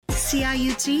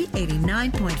CIUT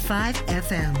 89.5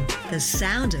 FM, the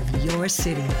sound of your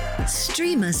city.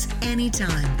 Stream us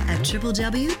anytime at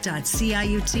www.ciut.fm.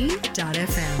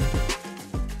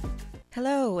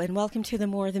 Hello and welcome to The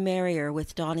More the Merrier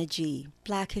with Donna G.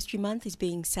 Black History Month is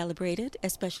being celebrated,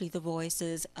 especially the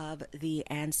voices of the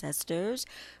ancestors,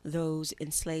 those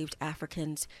enslaved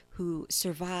Africans who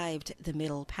survived the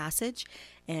Middle Passage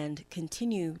and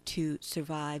continue to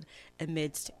survive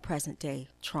amidst present-day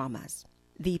traumas.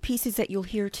 The pieces that you'll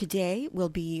hear today will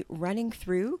be running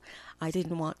through. I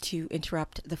didn't want to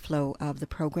interrupt the flow of the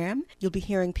program. You'll be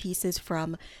hearing pieces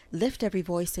from Lift Every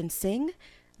Voice and Sing,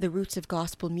 The Roots of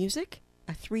Gospel Music,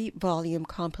 a 3-volume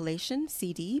compilation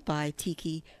CD by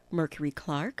Tiki Mercury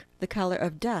Clark, The Color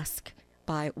of Dusk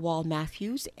by Wal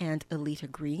Matthews and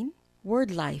Alita Green, Word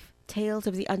Life, Tales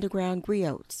of the Underground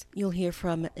Griots. You'll hear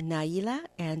from Naila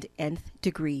and Nth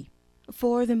Degree.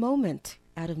 For the Moment,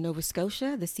 out of Nova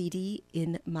Scotia, the CD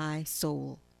In My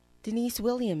Soul. Denise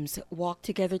Williams, Walk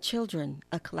Together Children,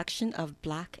 a collection of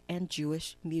Black and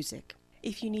Jewish music.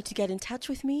 If you need to get in touch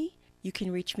with me, you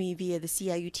can reach me via the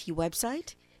CIUT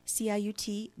website,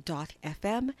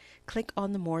 ciut.fm. Click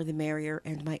on The More the Merrier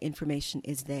and my information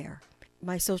is there.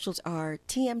 My socials are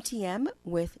tmtm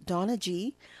with Donna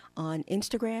G on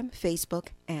Instagram, Facebook,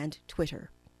 and Twitter.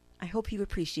 I hope you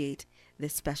appreciate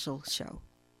this special show.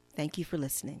 Thank you for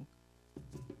listening.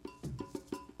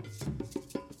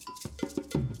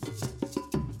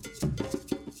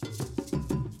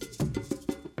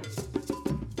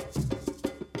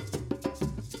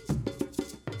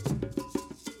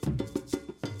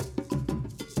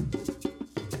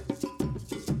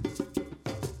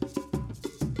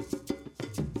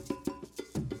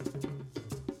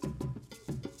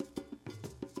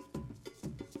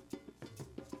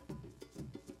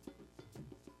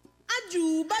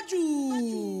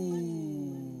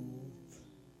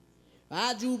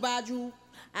 Aju baju,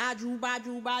 aju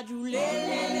baju baju, le le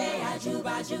le, aju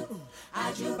baju,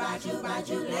 aju baju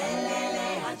baju, le le le,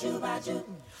 aju baju,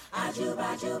 aju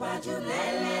baju baju, le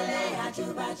le le, aju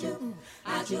baju,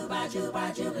 aju baju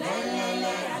baju, le le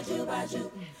le, aju baju,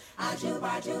 aju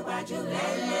baju baju, le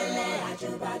le le,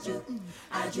 aju baju,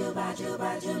 aju baju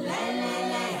baju, le le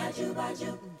le, aju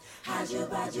baju, aju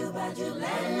baju baju,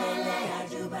 le le le,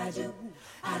 aju baju,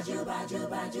 aju baju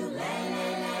baju, le le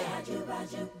le, aju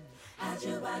baju.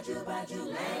 Aju baju baju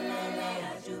le le le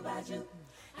aju baju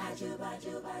aju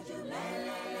baju baju le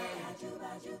le le aju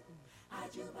baju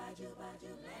aju baju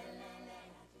baju le le le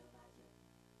aju baju.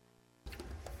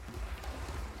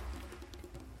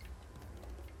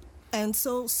 And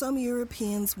so some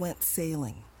Europeans went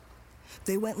sailing.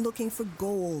 They went looking for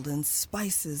gold and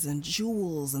spices and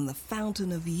jewels and the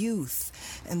fountain of youth.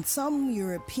 And some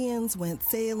Europeans went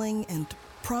sailing and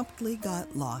promptly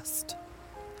got lost.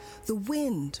 The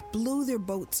wind blew their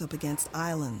boats up against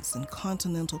islands and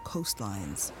continental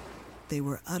coastlines. They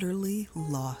were utterly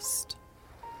lost.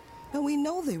 And we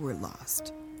know they were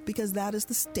lost because that is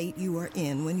the state you are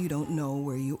in when you don't know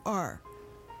where you are.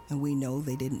 And we know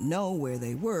they didn't know where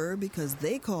they were because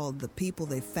they called the people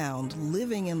they found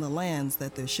living in the lands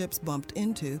that their ships bumped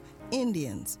into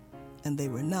Indians, and they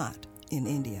were not in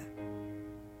India.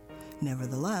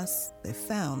 Nevertheless, they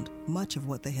found much of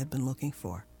what they had been looking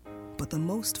for. But the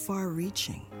most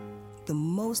far-reaching, the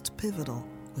most pivotal,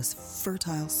 was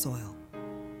fertile soil.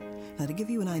 Now, to give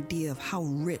you an idea of how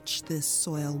rich this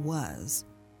soil was,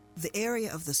 the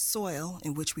area of the soil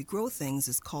in which we grow things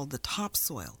is called the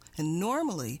topsoil, and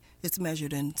normally it's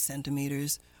measured in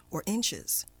centimeters or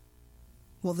inches.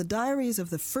 Well, the diaries of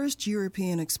the first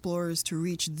European explorers to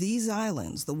reach these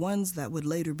islands, the ones that would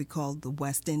later be called the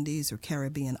West Indies or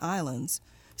Caribbean islands,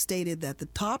 stated that the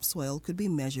topsoil could be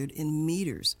measured in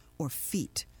meters or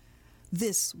feet.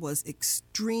 This was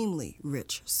extremely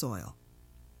rich soil.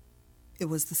 It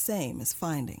was the same as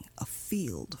finding a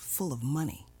field full of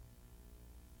money.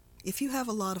 If you have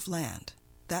a lot of land,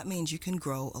 that means you can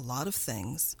grow a lot of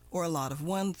things or a lot of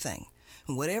one thing.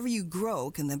 And whatever you grow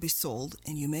can then be sold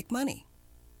and you make money.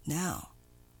 Now,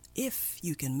 if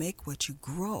you can make what you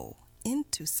grow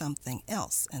into something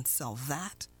else and sell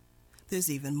that,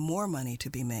 there's even more money to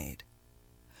be made.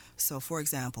 So, for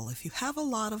example, if you have a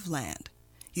lot of land,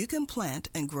 you can plant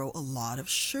and grow a lot of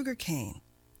sugar cane,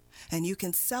 and you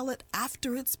can sell it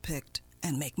after it's picked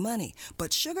and make money.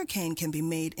 But sugar cane can be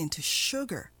made into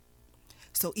sugar,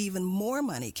 so even more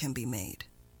money can be made.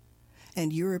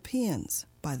 And Europeans,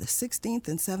 by the 16th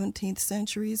and 17th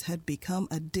centuries, had become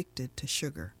addicted to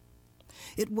sugar.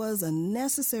 It was a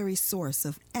necessary source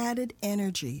of added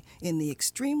energy in the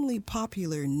extremely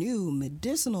popular new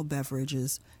medicinal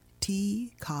beverages,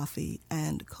 tea, coffee,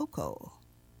 and cocoa.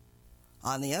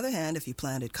 On the other hand, if you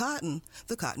planted cotton,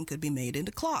 the cotton could be made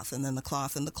into cloth, and then the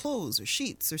cloth into clothes or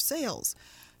sheets or sails.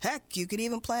 Heck, you could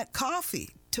even plant coffee,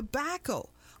 tobacco,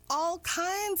 all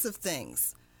kinds of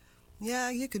things. Yeah,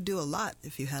 you could do a lot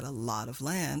if you had a lot of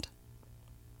land.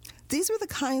 These were the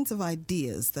kinds of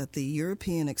ideas that the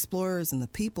European explorers and the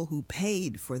people who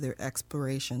paid for their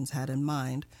explorations had in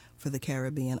mind for the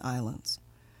Caribbean islands.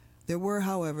 There were,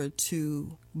 however,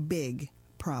 two big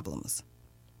problems.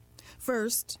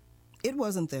 First, it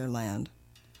wasn't their land.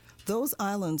 Those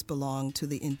islands belonged to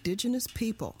the indigenous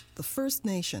people, the First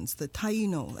Nations, the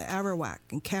Taino, the Arawak,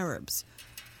 and Caribs.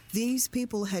 These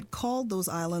people had called those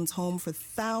islands home for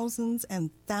thousands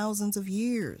and thousands of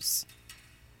years.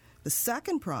 The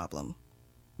second problem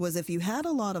was if you had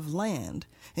a lot of land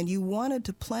and you wanted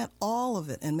to plant all of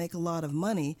it and make a lot of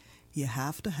money, you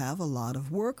have to have a lot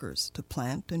of workers to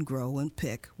plant and grow and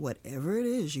pick whatever it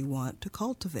is you want to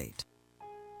cultivate.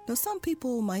 Now, some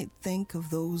people might think of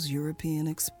those European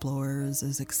explorers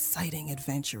as exciting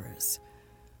adventurers,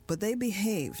 but they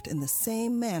behaved in the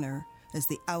same manner as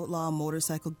the outlaw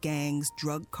motorcycle gangs,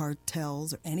 drug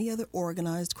cartels, or any other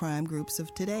organized crime groups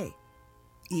of today,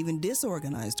 even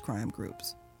disorganized crime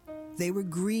groups. They were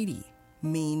greedy,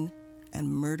 mean,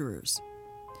 and murderers.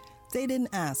 They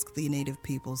didn't ask the native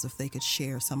peoples if they could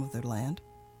share some of their land.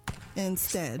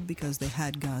 Instead, because they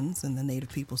had guns and the native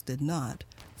peoples did not,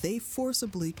 they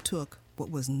forcibly took what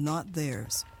was not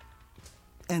theirs.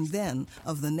 And then,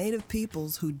 of the native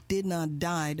peoples who did not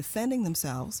die defending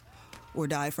themselves or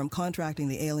die from contracting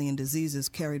the alien diseases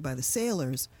carried by the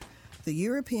sailors, the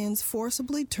Europeans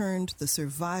forcibly turned the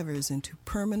survivors into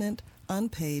permanent,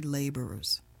 unpaid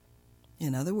laborers.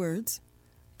 In other words,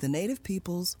 the native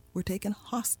peoples were taken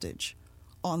hostage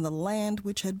on the land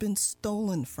which had been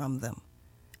stolen from them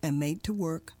and made to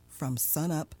work from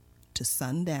sunup to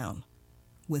sundown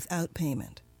without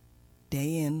payment,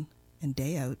 day in and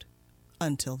day out,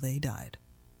 until they died.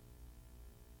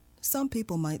 Some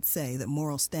people might say that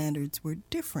moral standards were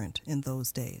different in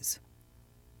those days.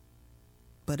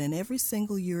 But in every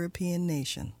single European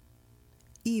nation,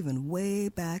 even way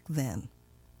back then,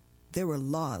 there were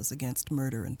laws against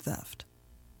murder and theft.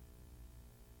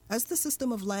 As the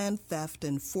system of land theft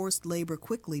and forced labor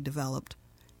quickly developed,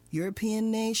 European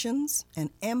nations and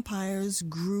empires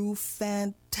grew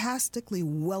fantastically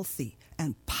wealthy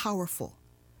and powerful,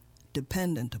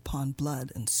 dependent upon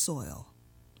blood and soil.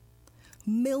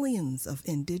 Millions of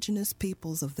indigenous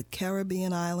peoples of the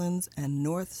Caribbean islands and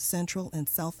North, Central, and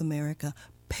South America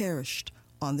perished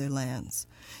on their lands.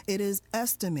 It is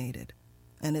estimated,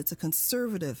 and it's a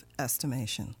conservative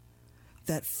estimation,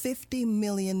 that 50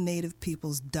 million native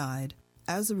peoples died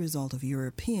as a result of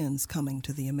Europeans coming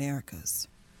to the Americas.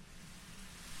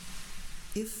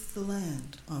 If the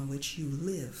land on which you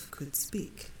live could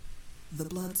speak, the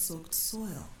blood-soaked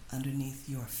soil underneath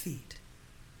your feet,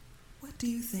 what do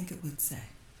you think it would say?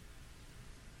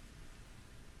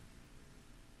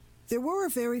 There were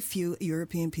very few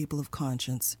European people of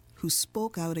conscience who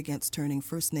spoke out against turning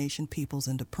First Nation peoples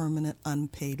into permanent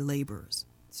unpaid laborers.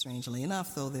 Strangely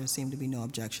enough, though, there seemed to be no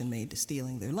objection made to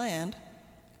stealing their land,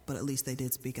 but at least they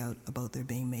did speak out about their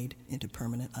being made into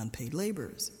permanent unpaid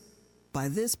laborers. By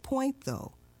this point,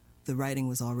 though, the writing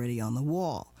was already on the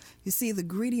wall. You see, the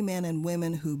greedy men and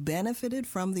women who benefited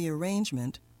from the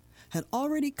arrangement had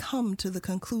already come to the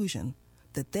conclusion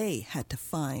that they had to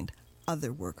find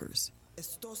other workers.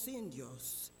 Estos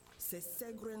indios se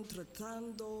siguen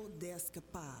tratando de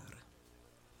escapar.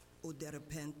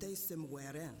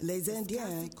 Les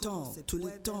Indiens tentent tout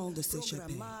le temps de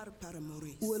s'échapper,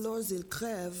 ou alors ils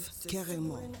crèvent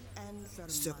carrément.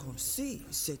 C'est comme si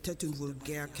c'était une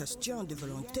vulgaire question de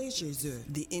volonté chez eux.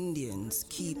 The Indians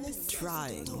keep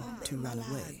trying to run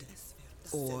away,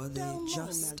 or they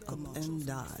just up and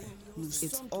die.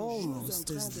 It's almost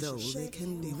as though they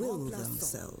can will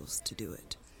themselves to do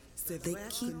it. They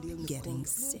keep getting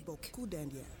sick.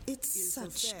 It's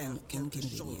such an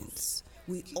inconvenience.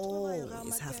 We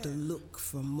always have to look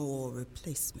for more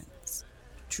replacements.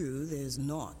 True, there's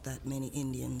not that many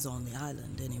Indians on the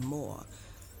island anymore.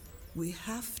 We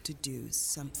have to do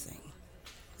something.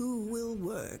 Who will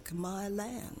work my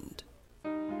land?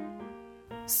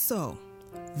 So,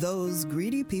 those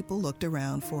greedy people looked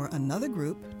around for another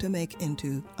group to make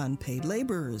into unpaid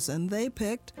laborers, and they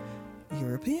picked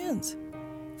Europeans,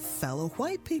 fellow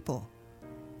white people,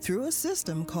 through a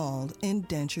system called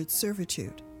indentured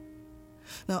servitude.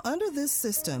 Now, under this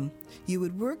system, you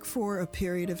would work for a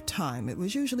period of time, it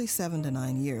was usually 7 to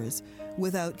 9 years,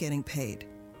 without getting paid.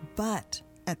 But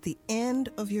at the end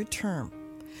of your term,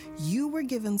 you were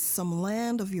given some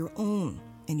land of your own,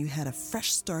 and you had a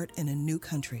fresh start in a new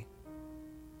country.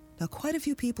 Now, quite a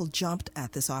few people jumped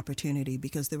at this opportunity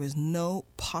because there was no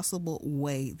possible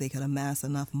way they could amass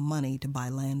enough money to buy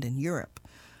land in Europe.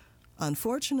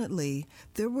 Unfortunately,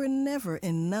 there were never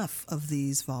enough of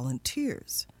these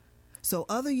volunteers, so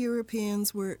other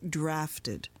Europeans were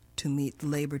drafted to meet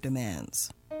labor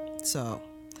demands. So,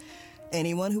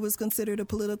 anyone who was considered a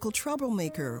political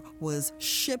troublemaker was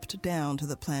shipped down to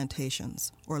the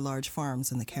plantations or large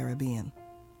farms in the Caribbean.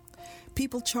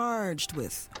 People charged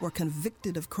with or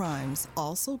convicted of crimes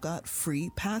also got free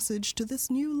passage to this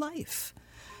new life.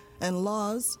 And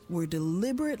laws were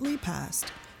deliberately passed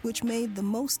which made the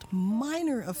most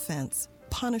minor offense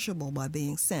punishable by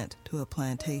being sent to a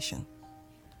plantation.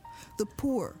 The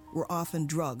poor were often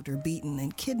drugged or beaten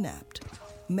and kidnapped.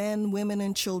 Men, women,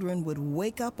 and children would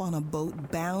wake up on a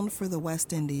boat bound for the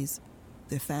West Indies,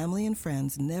 their family and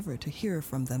friends never to hear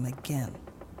from them again.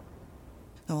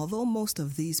 Now, although most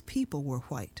of these people were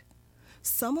white,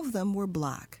 some of them were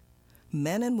black,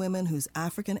 men and women whose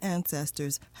African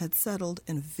ancestors had settled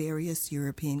in various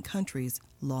European countries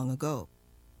long ago.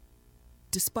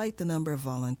 Despite the number of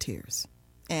volunteers,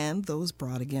 and those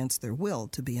brought against their will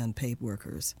to be unpaid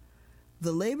workers,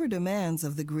 the labor demands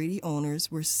of the greedy owners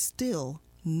were still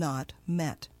not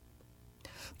met.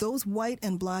 Those white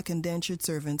and black indentured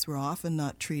servants were often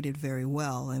not treated very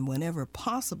well, and whenever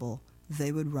possible,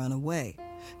 they would run away.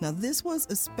 Now, this was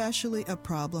especially a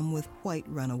problem with white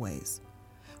runaways,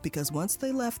 because once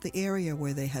they left the area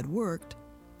where they had worked,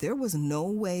 there was no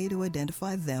way to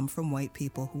identify them from white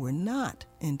people who were not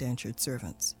indentured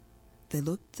servants. They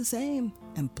looked the same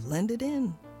and blended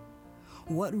in.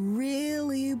 What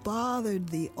really bothered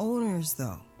the owners,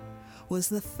 though, was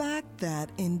the fact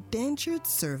that indentured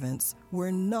servants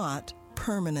were not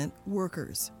permanent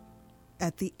workers.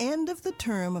 At the end of the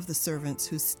term of the servants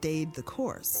who stayed the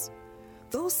course,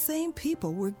 those same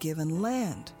people were given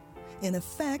land. In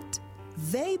effect,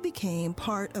 they became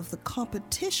part of the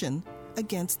competition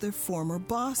against their former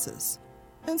bosses.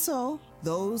 And so,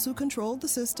 those who controlled the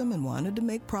system and wanted to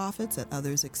make profits at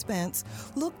others' expense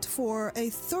looked for a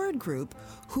third group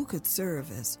who could serve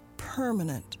as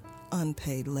permanent,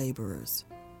 unpaid laborers.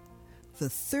 The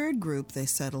third group they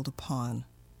settled upon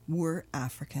were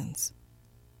Africans.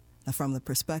 Now, from the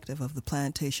perspective of the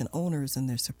plantation owners and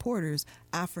their supporters,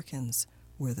 Africans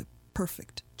were the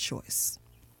perfect choice.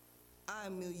 Hay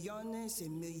millones y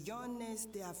millones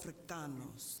de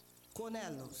africanos. Con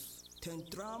ellos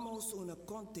tendremos una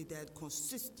cantidad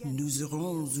consistente. Nous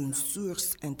aurons une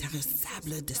source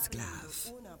intarissable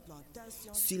d'esclaves.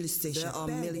 There are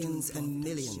millions and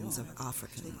millions of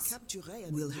Africans.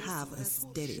 We'll have a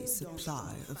steady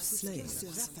supply of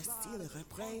slaves.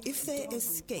 If they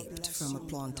escaped from a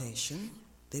plantation,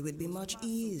 they would be much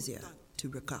easier to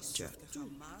recapture,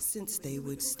 since they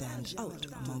would stand out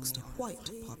amongst a white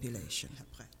population.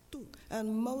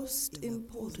 And most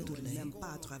importantly,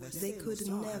 they could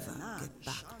never get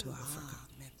back to Africa.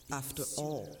 After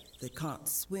all, they can't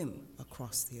swim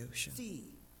across the ocean.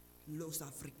 Les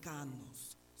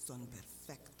Africains sont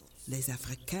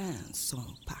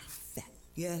parfaits.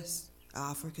 Yes,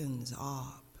 Africans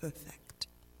are perfect.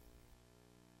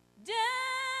 Danced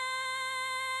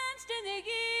in the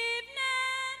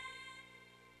evening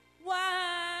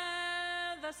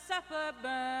while the supper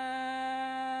burned.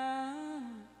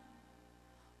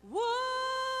 Whooped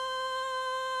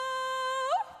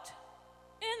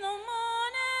in the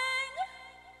morning,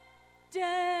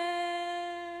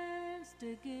 danced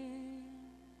again,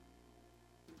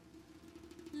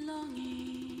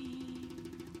 longing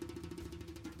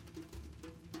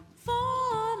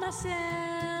for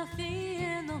myself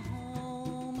in the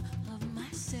home of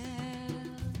myself.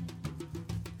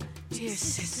 Dear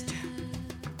sister,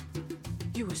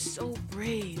 you were so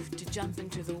brave to jump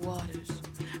into the waters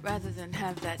rather than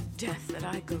have that death that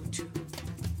I go to.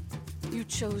 You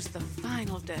chose the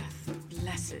final death,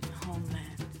 blessed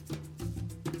homeland.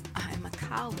 I am a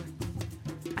coward.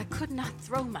 I could not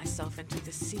throw myself into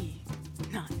the sea,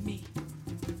 not me.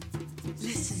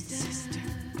 Listen, sister,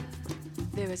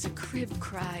 there is a crib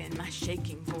cry in my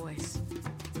shaking voice.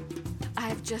 I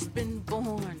have just been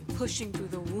born, pushing through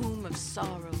the womb of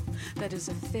sorrow that is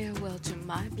a farewell to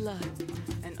my blood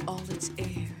and all its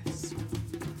heirs.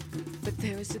 But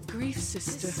there is a grief,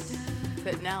 sister,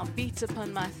 that now beats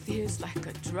upon my fears like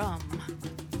a drum.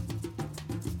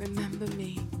 Remember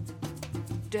me.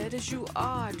 Dead as you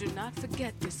are, do not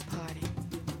forget this party.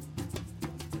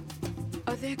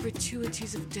 Are there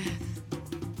gratuities of death?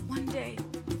 One day,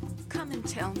 come and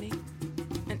tell me,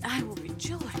 and I will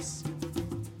rejoice.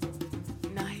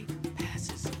 Night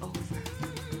passes over.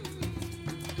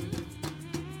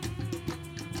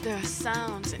 There are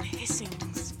sounds and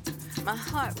hissings. My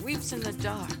heart weeps in the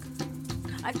dark.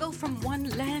 I I go from one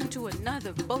land to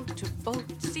another, boat to boat,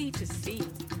 sea to sea.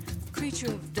 Creature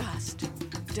of dust,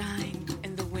 dying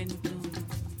in the wind bloom.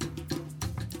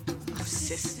 Oh,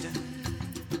 sister,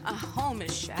 our home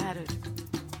is shattered.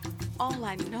 All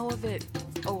I know of it,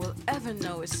 or will ever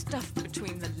know, is stuffed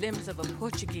between the limbs of a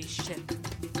Portuguese ship.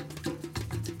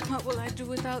 What will I do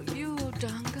without you,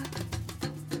 Odanga?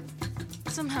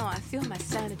 Somehow I feel my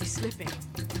sanity slipping.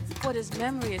 What is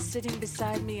memory is sitting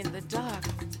beside me in the dark.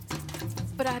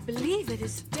 But I believe it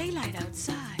is daylight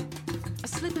outside. A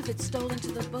slip of it stole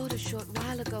into the boat a short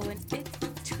while ago, and it,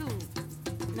 too,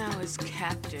 now is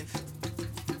captive.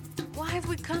 Why have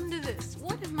we come to this?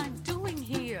 What am I doing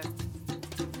here?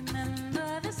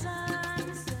 Remember the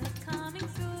sunset coming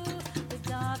through the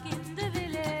darkened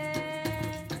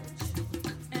village,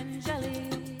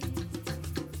 Angelique.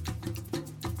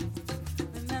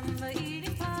 Remember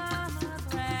eating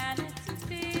pomegranates and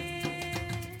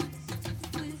figs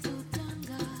with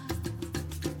Odanga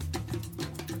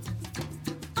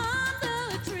under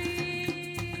a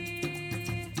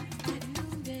tree at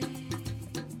noonday.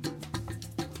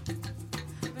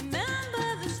 Remember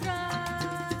the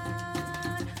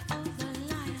stride of the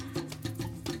lion.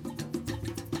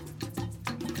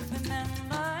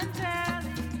 Remember and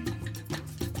tally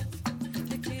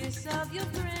the kiss of your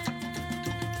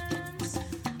prince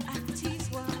at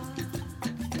Tiswa.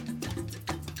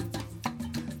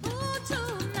 Who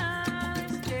tonight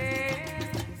is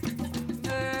dead,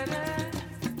 murdered,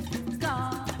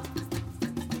 gone.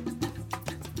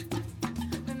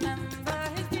 Remember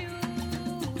his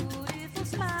beautiful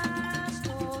smile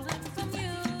stolen from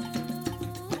you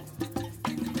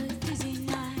in the dizzy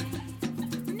night.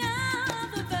 Now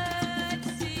the birds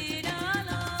sit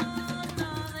alone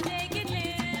on the naked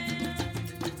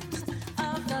limbs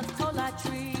of the cola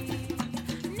tree.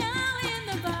 Now in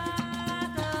the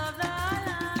bark of the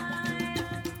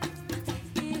lion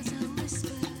is a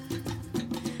whisper.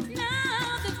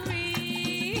 Now the Creole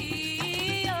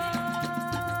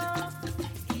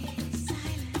is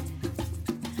silent.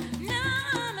 Now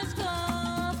I must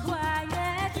go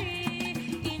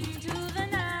quietly into the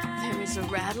night. There is a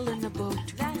rattle in the boat,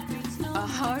 That brings no a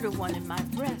harder one in my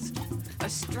breast, a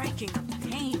striking of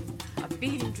pain, a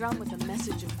beating drum with a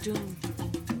message of doom.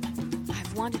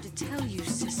 I've wanted to tell you,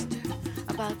 sister,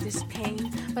 about this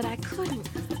pain, but I couldn't.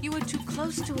 You were too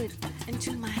close to it and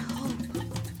to my hope.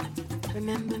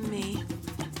 Remember me?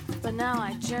 But now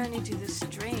I journey to this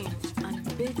strange,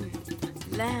 unbidden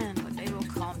land where they will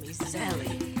call me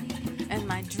Zelly, and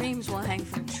my dreams will hang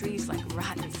from trees like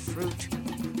rotten fruit.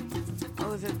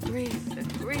 Oh, the grief,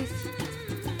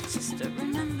 sister,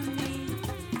 remember me.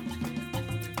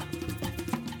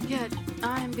 Yet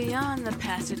I am beyond the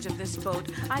passage of this boat.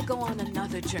 I go on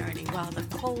another journey while the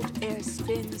cold air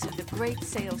spins and the great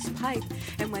sails pipe.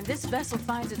 And when this vessel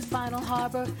finds its final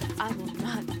harbor, I will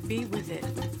not be with it.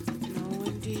 No,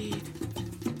 indeed.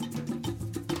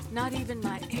 Not even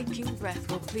my aching breath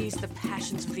will please the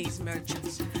passions of these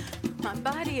merchants. My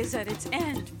body is at its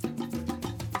end.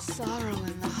 Sorrow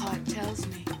in the heart tells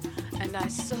me, and I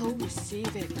so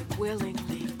receive it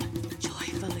willingly,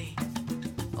 joyfully.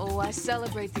 Oh, I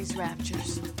celebrate these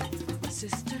raptures.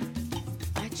 Sister,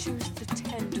 I choose the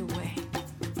tender way.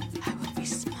 I will be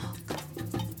smoke,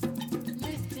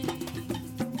 lifting,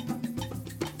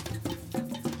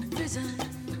 risen,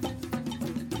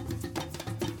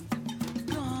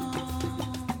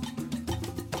 gone,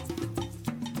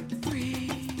 free.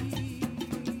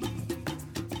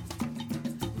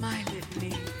 my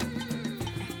litany,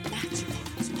 and natural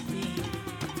to me.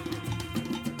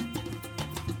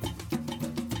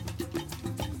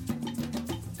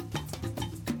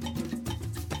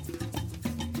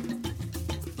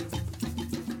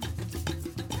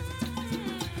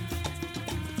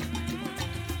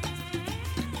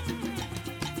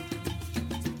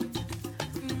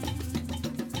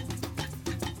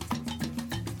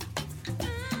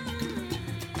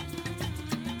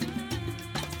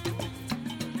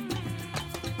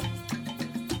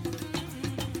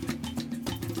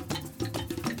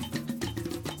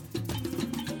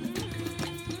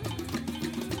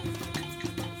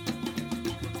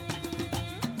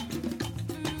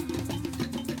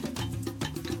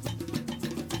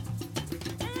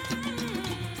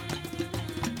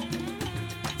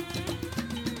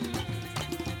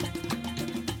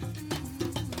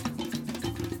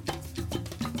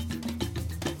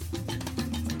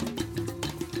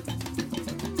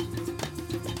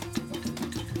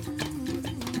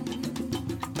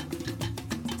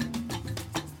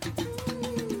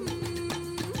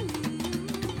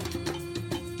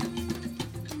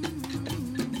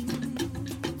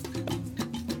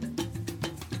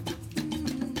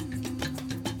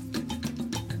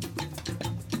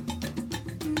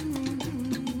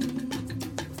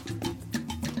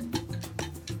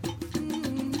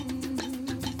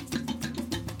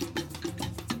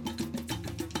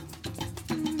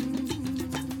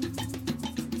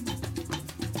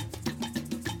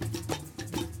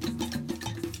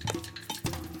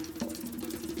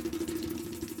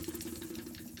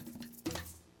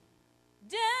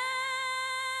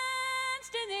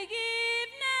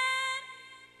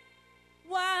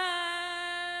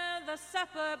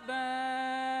 forever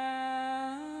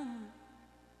burn.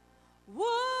 Woot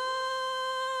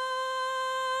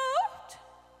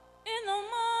in the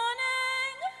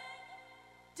morning,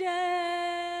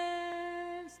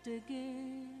 danced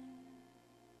again.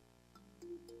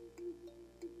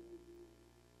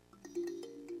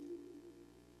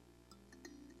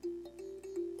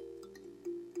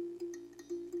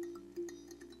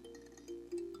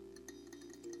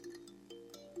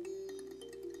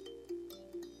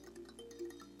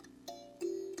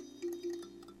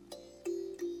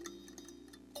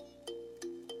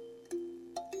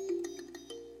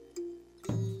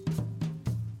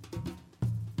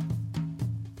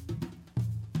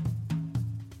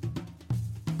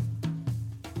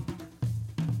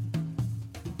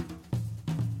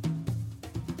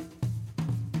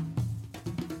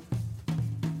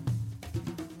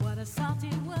 What a salty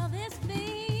will this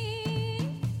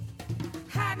be?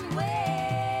 Hot and wet,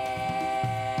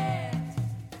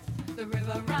 the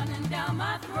river running down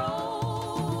my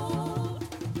throat,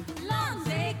 lungs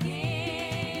aching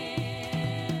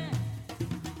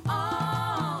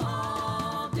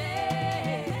all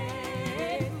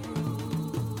day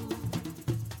through.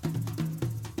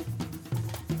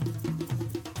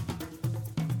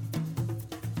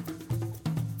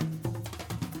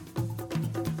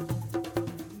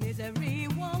 Misery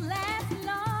won't last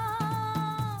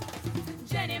long.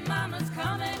 Jenny Mama's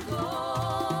come and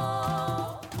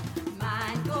go.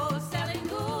 Mine goes selling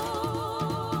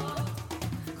good.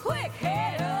 Quick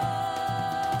head up.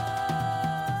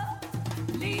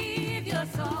 Leave your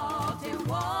salty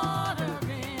water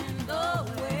in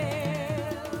the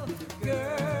well,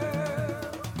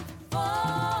 girl, for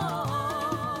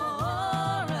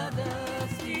a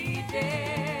dusty day.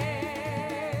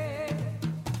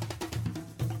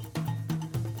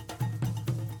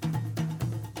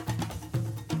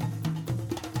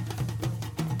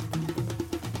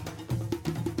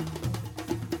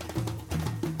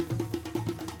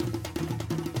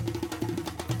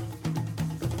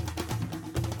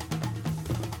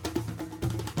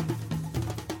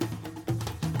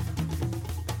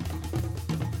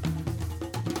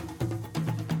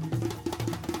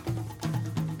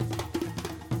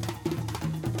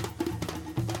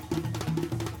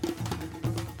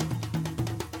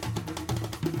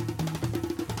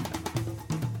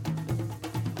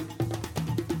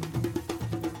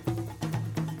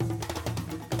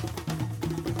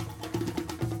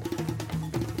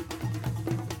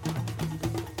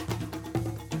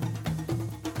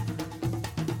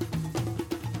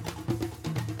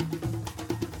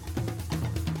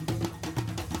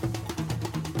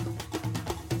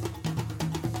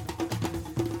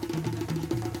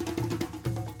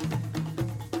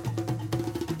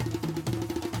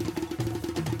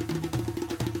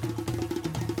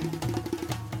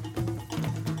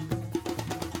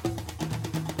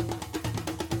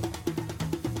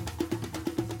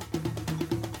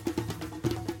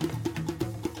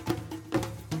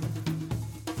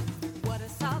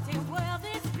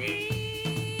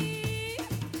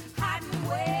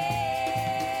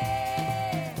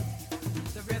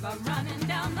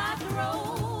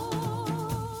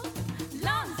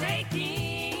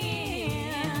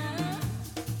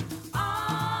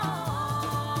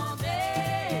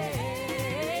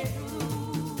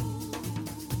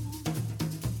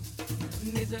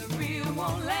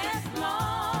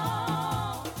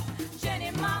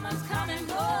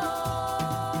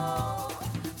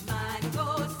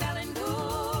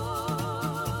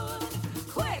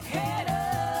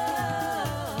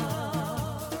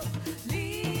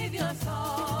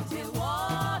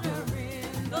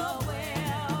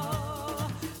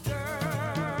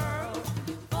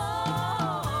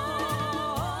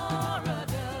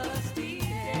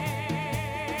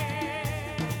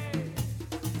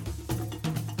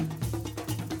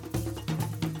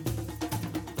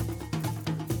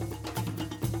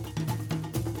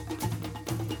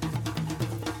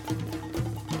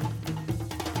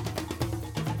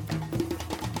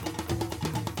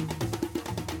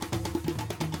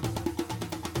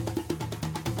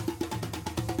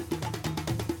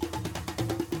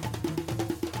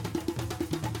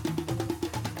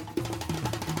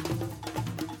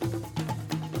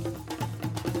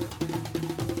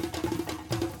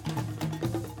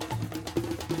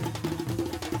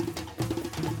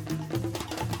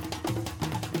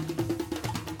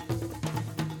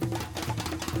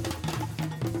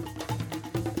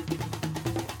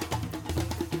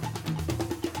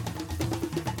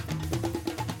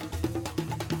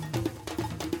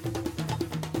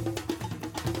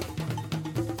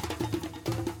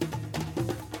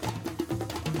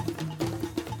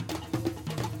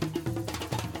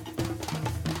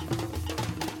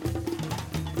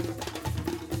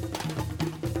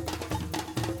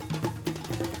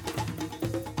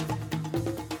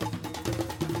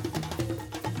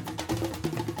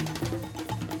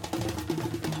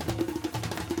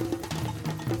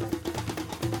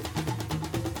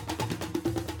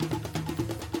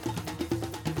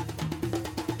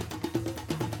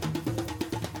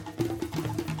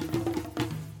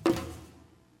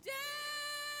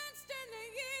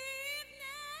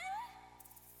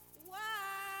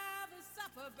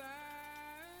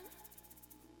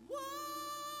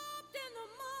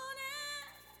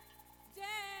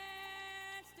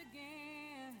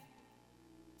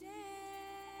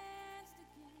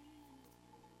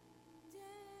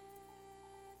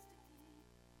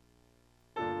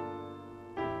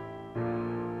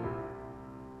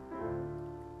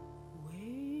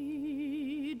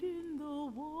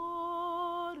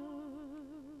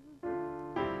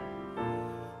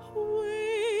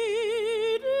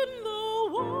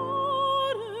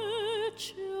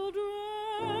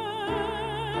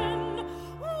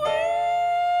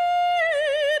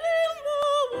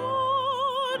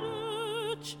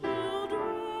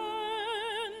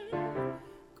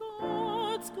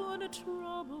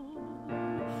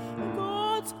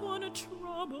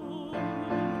 trouble.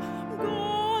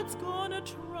 God's gonna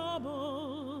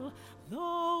trouble the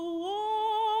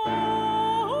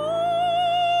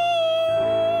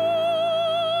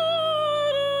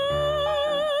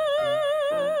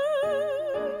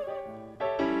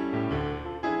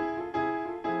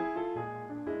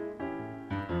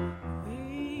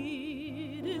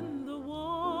Wade in the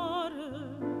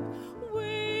water,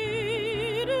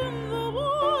 wade in the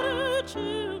water,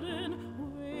 children,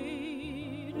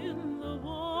 wade in the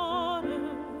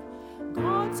water.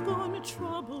 God's gonna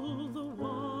trouble the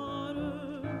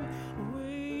water.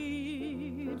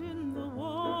 Wade in the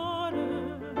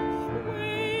water,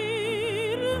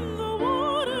 wade in the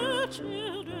water,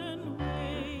 children,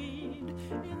 wade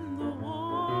in the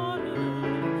water.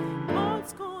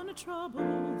 God's gonna trouble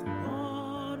the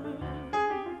water.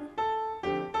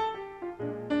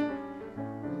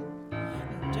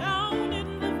 Down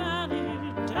in the valley,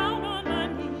 down on my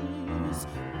knees,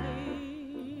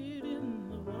 wade in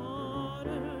the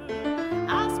water,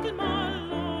 asking my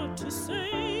Lord to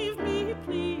save me,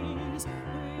 please.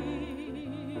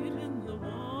 Wade in the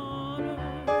water,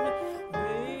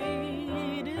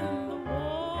 wade in the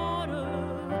water,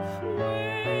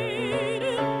 wade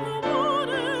in the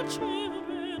water,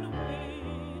 children,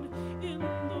 wade in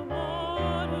the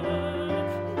water.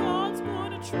 God's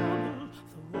gonna trouble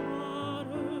the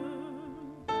water.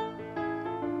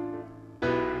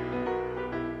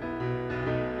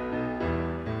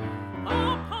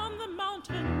 Upon the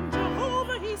mountain,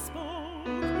 Jehovah he spoke.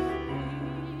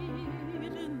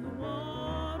 Wade in the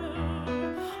water.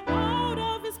 Out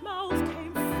of his mouth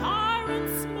came fire and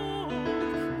smoke.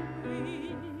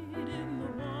 Wade in the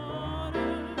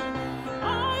water.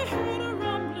 I heard a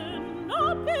rumbling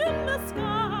up in the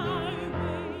sky.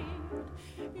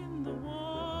 Wade in the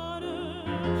water.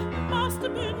 Must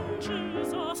have been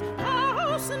Jesus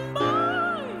passing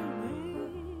by.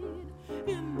 Wade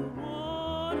in the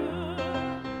water.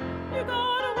 You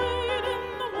gotta wade in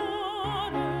the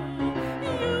water.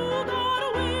 You gotta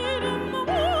wade in the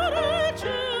water,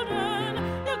 children.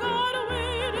 You gotta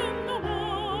wade in the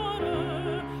water.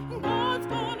 God's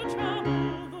gonna trouble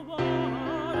the water.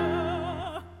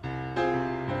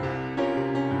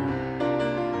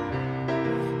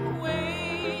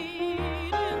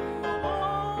 Wade in the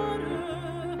water.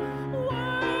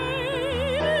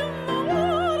 Wade in the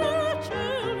water,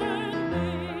 children.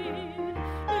 Wade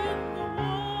in the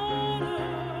water.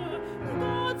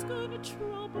 God's gonna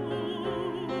trouble.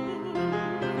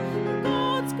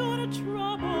 God's gonna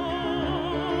trouble.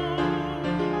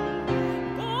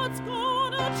 God's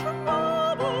gonna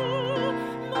trouble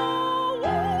the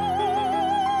water.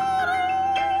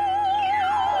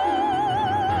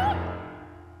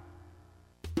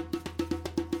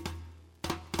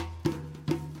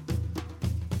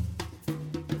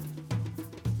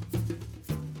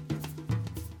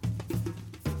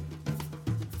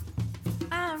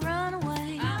 I run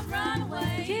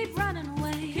away, keep running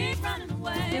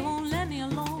away, They won't let me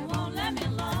alone, They won't let me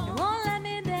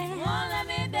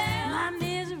down, my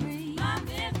misery,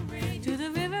 to the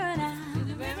river and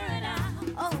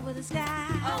out, over the sky,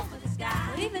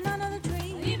 even under the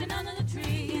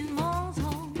tree, in Mole's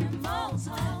home,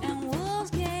 and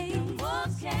Wolf's cave,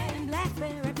 and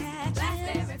blackberry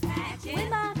patches,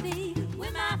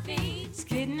 with my feet,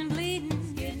 skidding and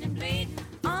bleeding,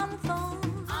 on the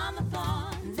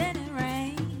thorn, then it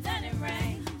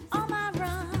rained, on my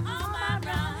run,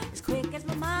 as quick as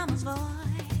my mama's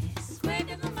voice,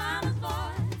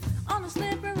 on the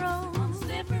slippery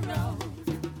road,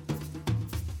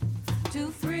 to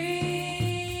freedom.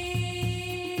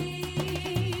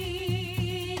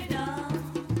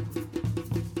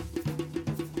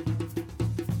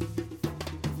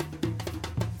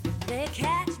 They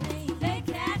catch me,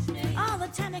 all the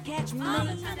time they catch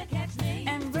me,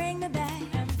 and bring me back,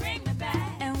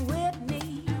 and whip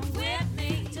me,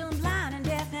 till I'm blind and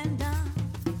deaf and dumb,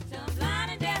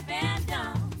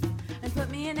 and put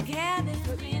me in the cabin,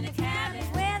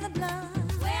 where the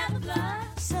blood,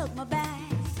 soak my back,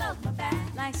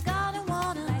 like scalding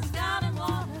water,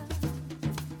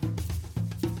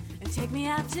 and take me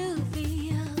out to the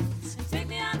fields,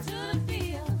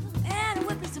 and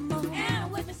whip me some more,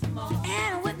 and whip me some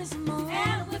more,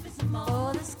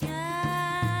 oh, the sky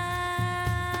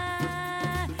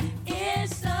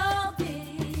is so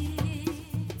big,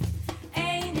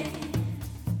 ain't it?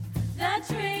 The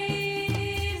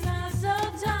trees are so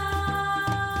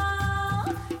tall,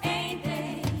 ain't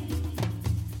they?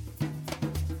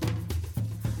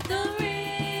 The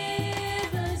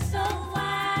river's so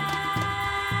wide,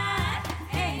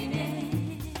 ain't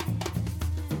it?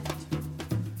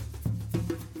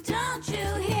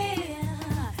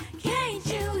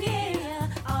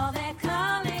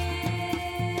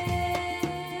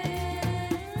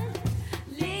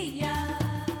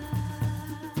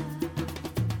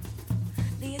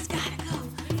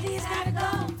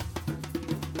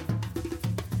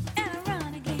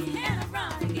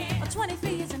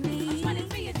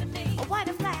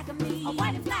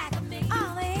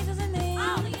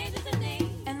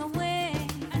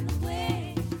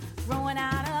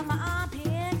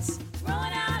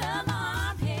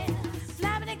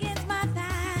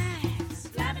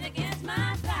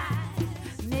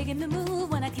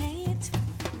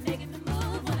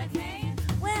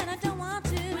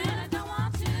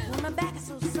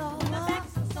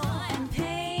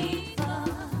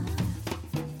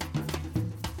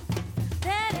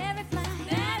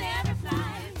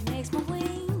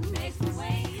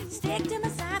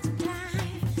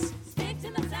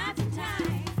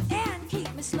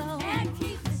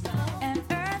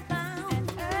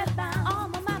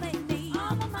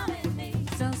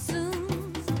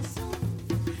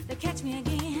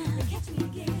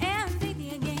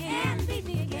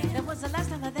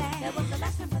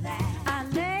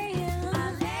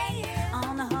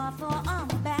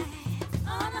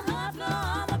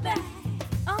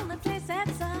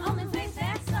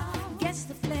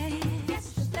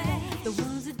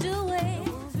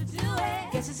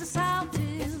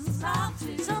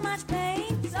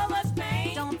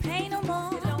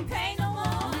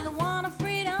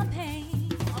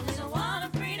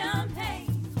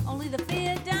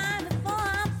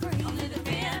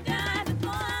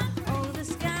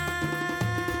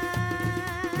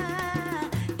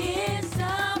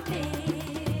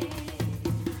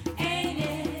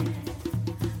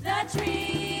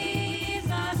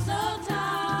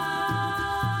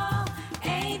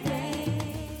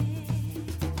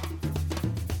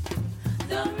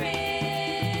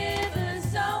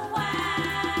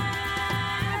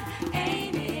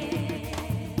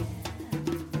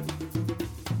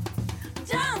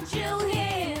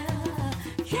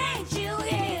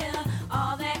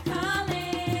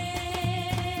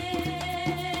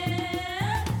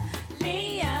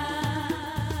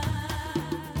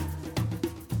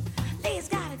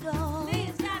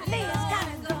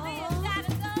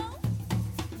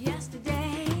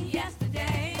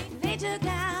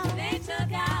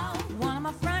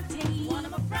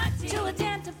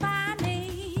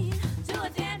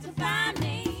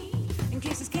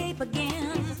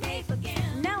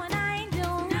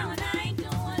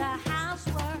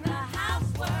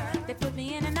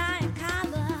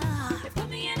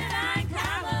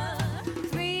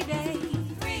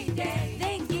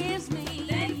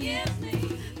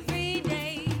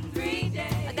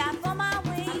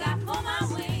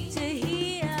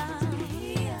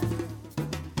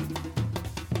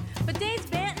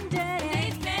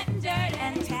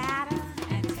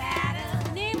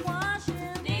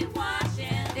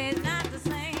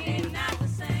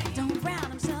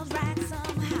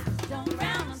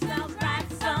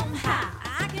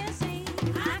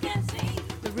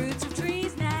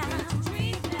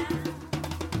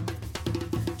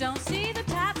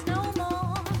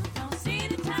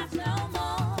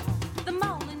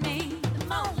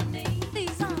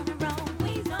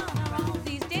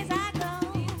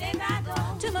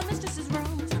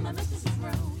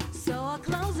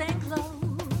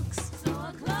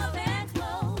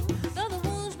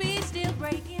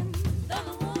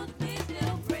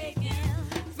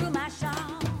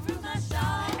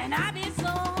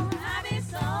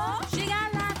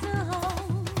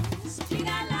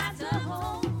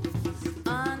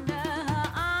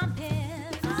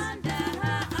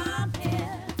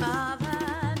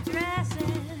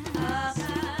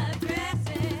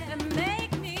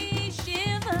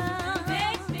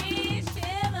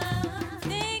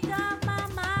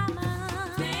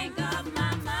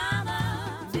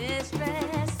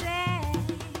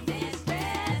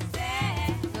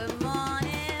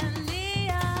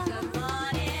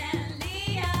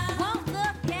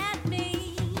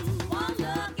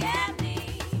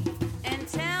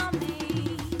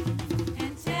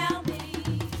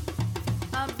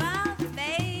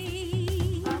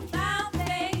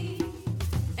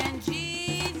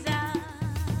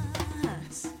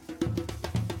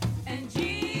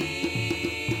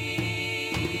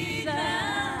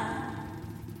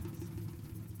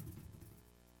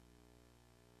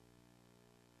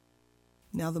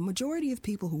 Now, the majority of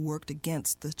people who worked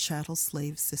against the chattel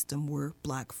slave system were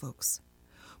black folks.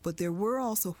 But there were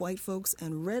also white folks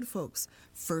and red folks,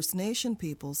 First Nation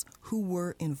peoples, who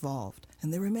were involved,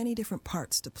 and there were many different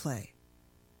parts to play.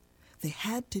 They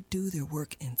had to do their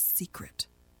work in secret,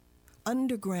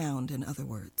 underground, in other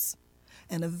words.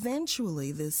 And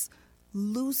eventually, this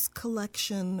loose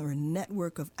collection or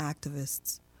network of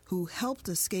activists who helped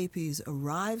escapees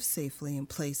arrive safely in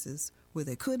places where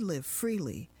they could live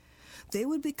freely, they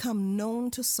would become known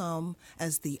to some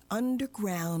as the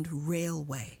Underground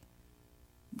Railway.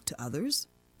 To others,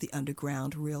 the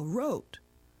Underground Railroad.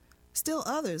 Still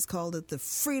others called it the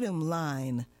Freedom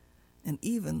Line, and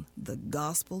even the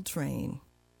Gospel Train.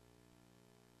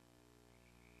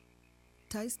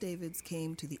 Tice Davids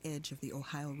came to the edge of the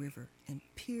Ohio River and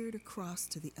peered across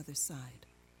to the other side.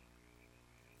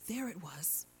 There it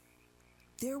was.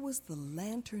 There was the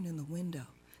lantern in the window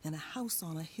and a house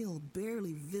on a hill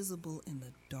barely visible in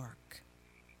the dark.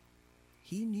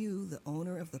 He knew the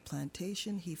owner of the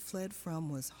plantation he fled from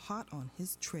was hot on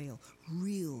his trail,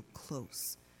 real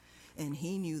close. And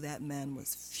he knew that man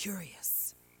was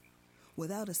furious.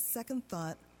 Without a second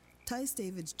thought, Tice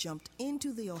Davids jumped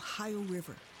into the Ohio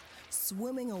River,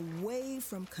 swimming away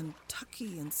from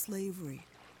Kentucky and slavery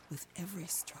with every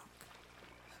stroke,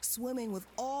 swimming with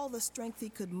all the strength he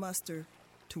could muster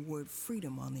toward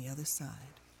freedom on the other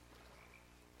side.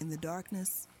 In the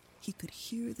darkness, he could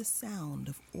hear the sound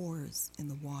of oars in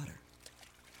the water.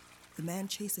 The man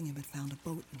chasing him had found a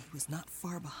boat, and he was not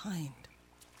far behind.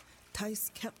 Tice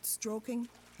kept stroking,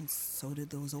 and so did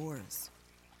those oars.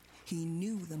 He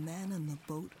knew the man in the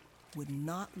boat would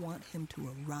not want him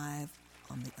to arrive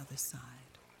on the other side.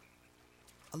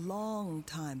 A long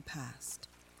time passed,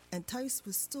 and Tice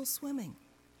was still swimming.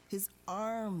 His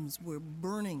arms were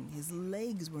burning, his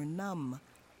legs were numb,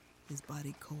 his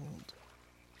body cold.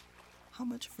 How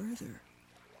much further?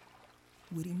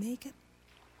 Would he make it?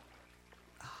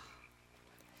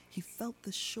 He felt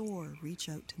the shore reach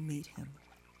out to meet him.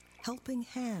 Helping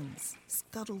hands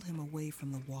scuttled him away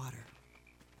from the water.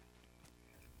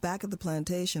 Back at the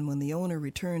plantation, when the owner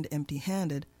returned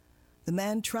empty-handed, the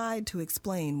man tried to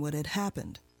explain what had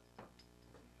happened.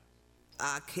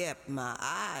 I kept my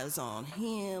eyes on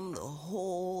him the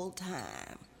whole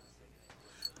time.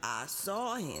 I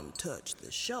saw him touch the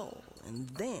shore, and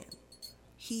then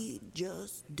he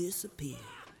just disappeared.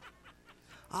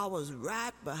 I was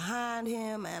right behind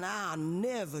him, and I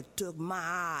never took my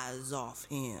eyes off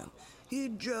him. He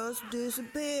just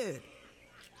disappeared.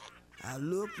 I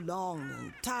looked along the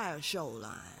entire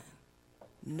shoreline.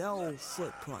 No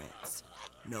footprints,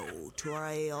 no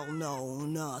trail, no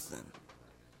nothing.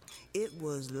 It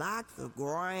was like the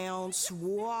ground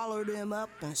swallowed him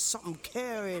up and something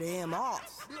carried him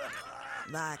off.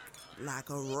 Like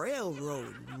a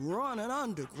railroad running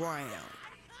underground.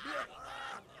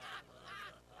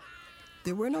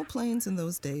 There were no planes in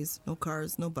those days, no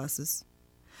cars, no buses.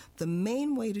 The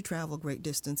main way to travel great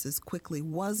distances quickly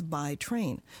was by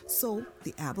train, so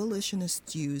the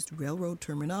abolitionists used railroad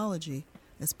terminology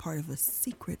as part of a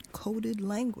secret coded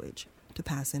language to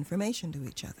pass information to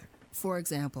each other. For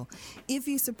example, if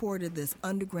you supported this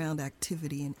underground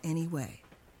activity in any way,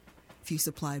 if you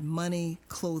supplied money,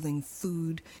 clothing,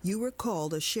 food, you were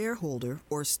called a shareholder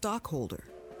or stockholder.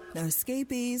 Now,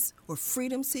 escapees or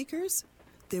freedom seekers,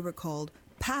 they were called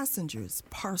passengers,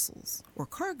 parcels, or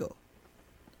cargo.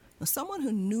 Now, someone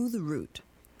who knew the route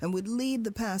and would lead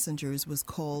the passengers was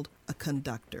called a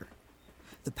conductor.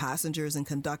 The passengers and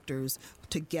conductors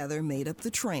together made up the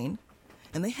train,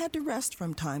 and they had to rest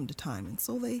from time to time, and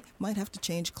so they might have to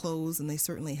change clothes, and they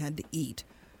certainly had to eat.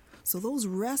 So those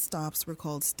rest stops were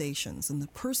called stations, and the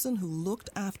person who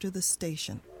looked after the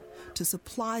station to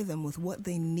supply them with what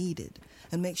they needed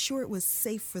and make sure it was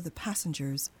safe for the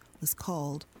passengers was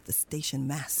called the station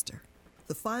master.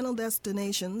 The final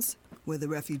destinations, where the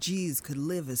refugees could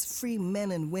live as free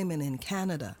men and women in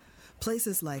Canada,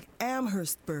 places like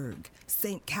Amherstburg,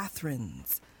 St.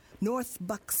 Catharines, North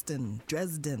Buxton,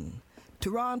 Dresden,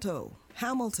 Toronto,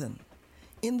 Hamilton.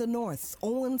 In the north,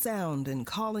 Owen Sound and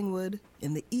Collingwood.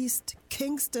 In the east,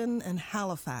 Kingston and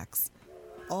Halifax.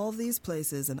 All these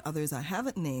places and others I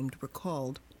haven't named were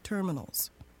called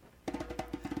terminals.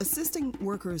 Assisting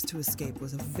workers to escape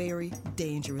was a very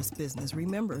dangerous business.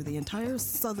 Remember, the entire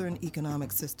southern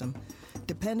economic system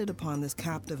depended upon this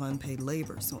captive unpaid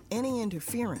labor, so any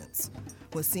interference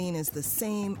was seen as the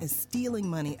same as stealing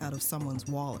money out of someone's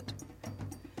wallet.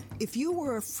 If you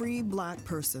were a free black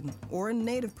person or a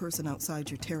native person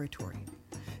outside your territory,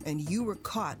 and you were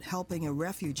caught helping a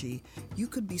refugee, you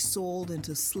could be sold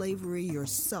into slavery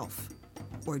yourself,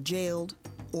 or jailed,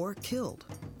 or killed.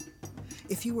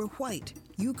 If you were white,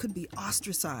 You could be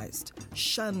ostracized,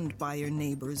 shunned by your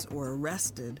neighbors, or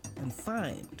arrested and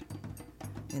fined.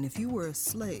 And if you were a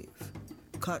slave,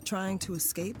 caught trying to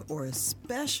escape, or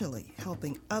especially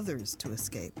helping others to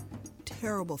escape,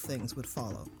 terrible things would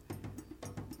follow.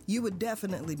 You would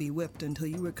definitely be whipped until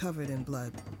you were covered in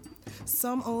blood.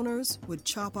 Some owners would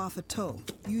chop off a toe,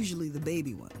 usually the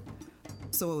baby one,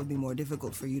 so it would be more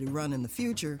difficult for you to run in the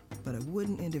future, but it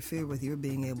wouldn't interfere with your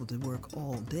being able to work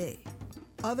all day.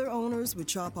 Other owners would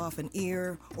chop off an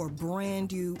ear or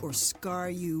brand you or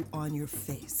scar you on your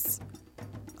face.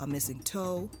 A missing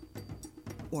toe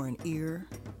or an ear,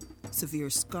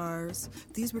 severe scars,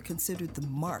 these were considered the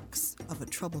marks of a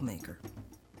troublemaker.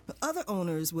 But other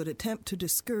owners would attempt to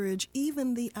discourage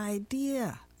even the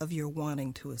idea of your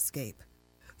wanting to escape.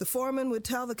 The foreman would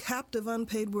tell the captive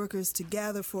unpaid workers to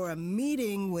gather for a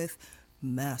meeting with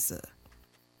Massa.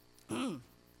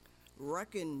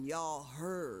 Reckon y'all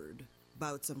heard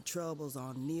about some troubles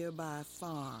on nearby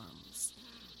farms.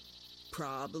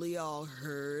 Probably all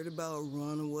heard about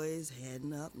runaways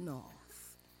heading up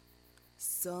north.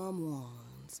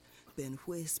 Someone's been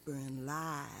whispering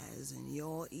lies in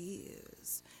your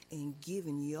ears and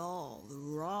giving y'all the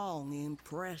wrong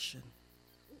impression.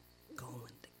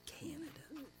 Going to Canada.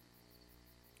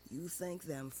 You think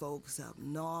them folks up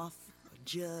north are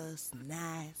just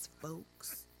nice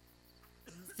folks?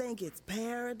 Think it's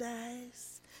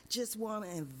paradise? Just want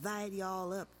to invite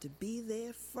y'all up to be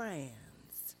their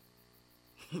friends.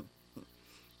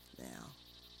 Now,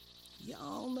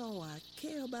 y'all know I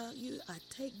care about you. I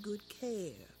take good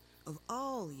care of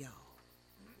all y'all.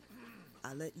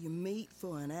 I let you meet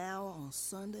for an hour on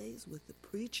Sundays with the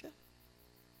preacher.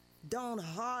 Don't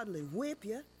hardly whip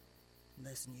you,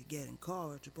 unless you get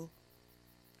incorrigible.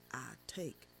 I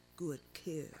take good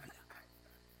care of you.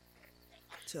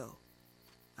 So,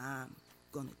 I'm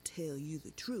gonna tell you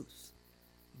the truth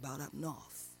about up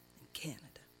north in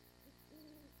Canada.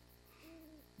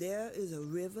 There is a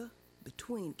river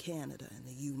between Canada and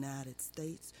the United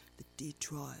States, the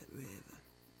Detroit River.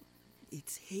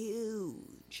 It's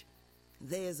huge.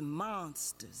 There's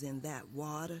monsters in that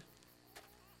water.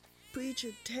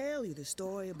 Preacher tell you the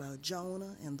story about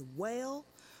Jonah and the whale?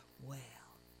 Well,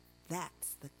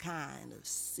 that's the kind of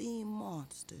sea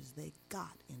monsters they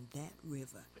got in that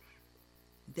river.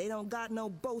 They don't got no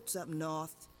boats up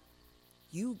north.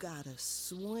 You gotta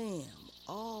swim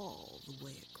all the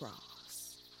way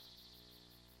across.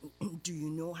 Do you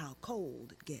know how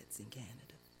cold it gets in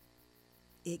Canada?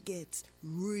 It gets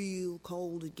real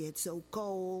cold. It gets so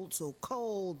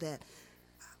cold that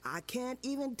I can't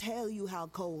even tell you how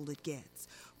cold it gets.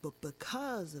 But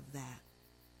because of that,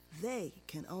 they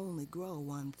can only grow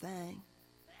one thing.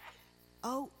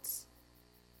 Oats.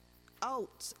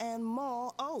 Oats and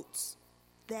more oats.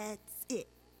 That's it.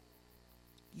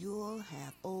 You'll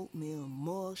have oatmeal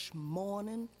mush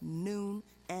morning, noon,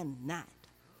 and night.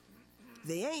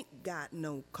 They ain't got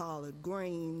no collard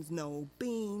greens, no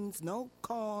beans, no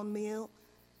cornmeal,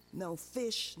 no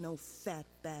fish, no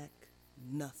fatback,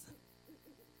 nothing.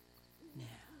 Now,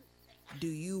 do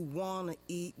you want to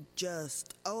eat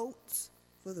just oats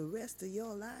for the rest of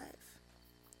your life?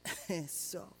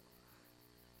 So,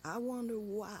 I wonder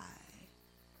why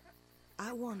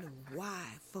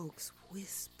folks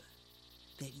whisper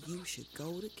that you should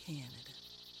go to Canada.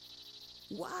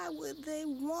 Why would they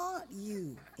want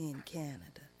you in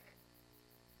Canada?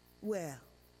 Well,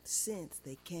 since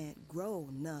they can't grow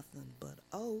nothing but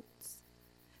oats,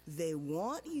 they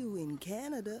want you in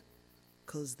Canada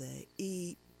 'cause they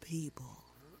eat people.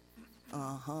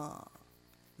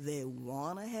 They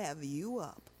want to have you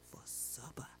up for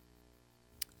supper.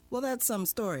 Well, that's some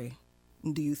story.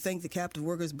 Do you think the captive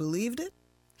workers believed it?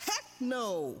 Heck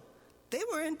no! They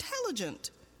were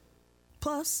intelligent.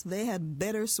 Plus, they had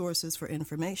better sources for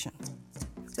information.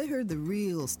 They heard the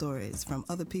real stories from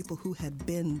other people who had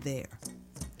been there.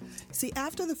 See,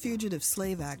 after the Fugitive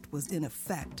Slave Act was in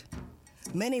effect,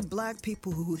 many black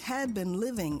people who had been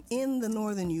living in the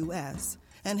northern U.S.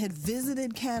 and had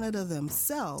visited Canada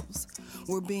themselves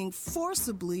were being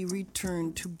forcibly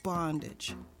returned to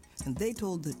bondage. And they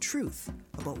told the truth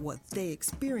about what they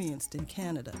experienced in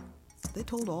Canada. They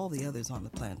told all the others on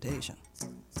the plantation.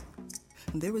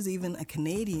 And there was even a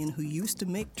Canadian who used to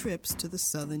make trips to the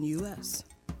southern U.S.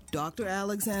 Dr.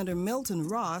 Alexander Milton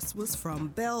Ross was from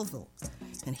Belleville,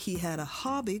 and he had a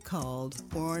hobby called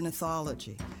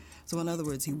ornithology. So in other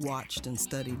words, he watched and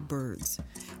studied birds.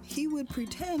 He would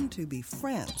pretend to be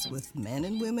friends with men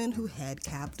and women who had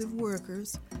captive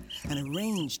workers and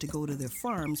arranged to go to their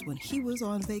farms when he was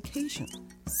on vacation,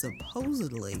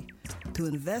 supposedly to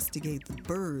investigate the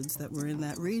birds that were in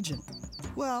that region.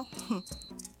 Well,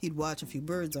 He'd watch a few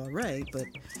birds all right, but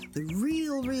the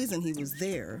real reason he was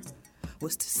there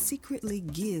was to secretly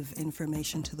give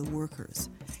information to the workers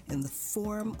in the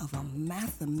form of a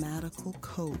mathematical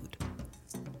code.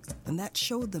 And that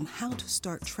showed them how to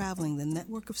start traveling the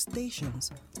network of stations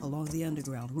along the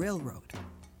Underground Railroad.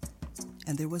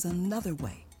 And there was another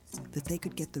way that they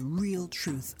could get the real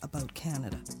truth about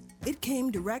Canada. It came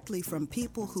directly from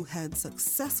people who had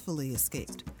successfully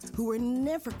escaped, who were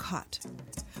never caught,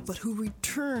 but who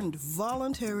returned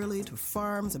voluntarily to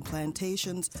farms and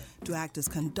plantations to act as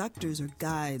conductors or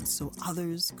guides so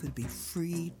others could be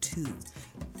free too.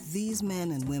 These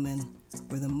men and women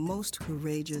were the most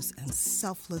courageous and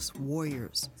selfless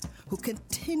warriors who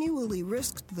continually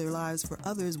risked their lives for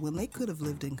others when they could have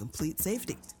lived in complete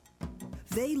safety.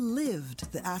 They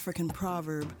lived the African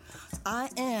proverb, "I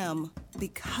am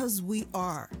because we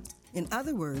are." In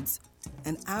other words,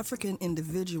 an African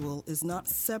individual is not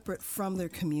separate from their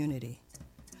community.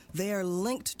 They are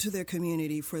linked to their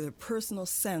community for their personal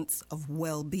sense of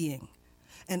well-being.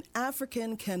 An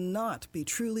African cannot be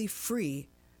truly free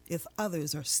if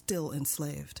others are still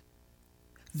enslaved.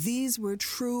 These were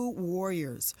true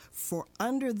warriors, for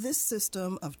under this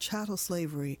system of chattel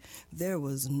slavery, there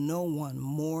was no one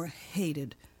more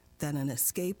hated than an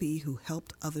escapee who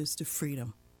helped others to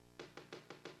freedom.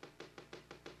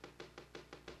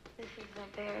 This is a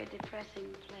very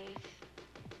depressing place,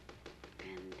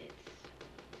 and it's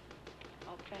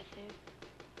oppressive,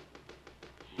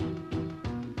 and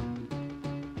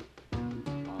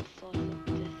all sorts of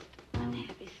just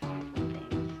unhappy, sorrowful things.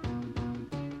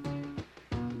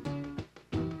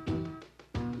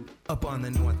 Up on the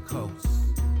North Coast,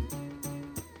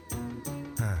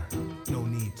 no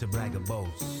need to brag or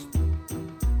boast.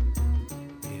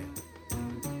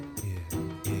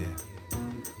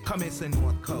 Come it's the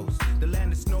North Coast, the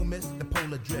land of snow mist, the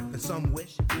polar drift, and some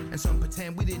wish, and some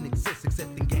pretend we didn't exist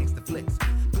except in gangster flicks.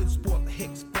 Good sport for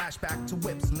Hicks, flashback to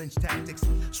whips, lynch tactics,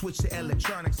 switch to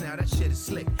electronics, now that shit is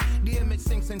slick. The image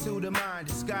sinks into the mind,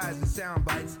 disguised in sound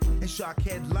bites, and shock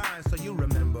headlines so you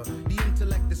remember. The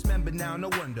intellect dismembered now, no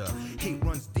wonder. Hate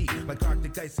runs deep, like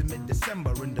Arctic ice in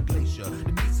mid-December in the glacier.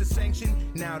 The beast is sanctioned,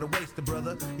 now the waster,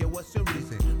 brother. Yo, what's your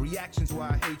reason? Reactions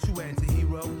why I hate you,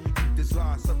 anti-hero. Keep this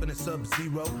loss up in a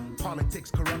sub-zero.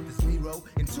 Politics corrupt as Nero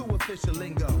into official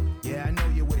lingo. Yeah, I know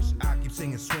you wish I keep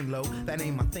singing swing low. That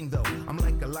ain't my thing though. I'm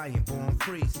like a lion born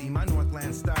free. See my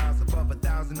Northland styles above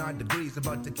 1,000 degrees,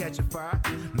 about to catch a fire.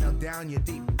 Melt down your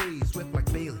deep freeze, swift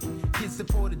like Bailey. Kids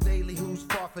supported daily, who's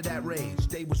far for that rage?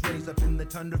 They was raised up in the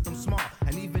tundra from small,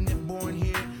 and even if born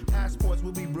here, passports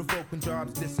will be revoked when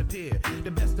jobs disappear.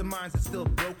 The best of minds are still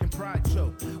broken, pride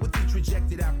choke. With each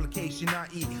rejected application, I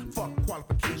eat. Fuck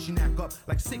qualification, act up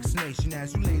like Six Nation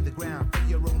as you lay the ground for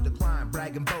your own decline.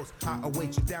 Brag and boast, I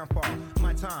await your downfall.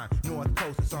 My time, North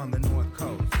Coast, it's on the North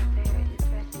Coast.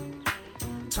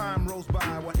 Time rolls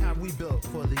by, what have we built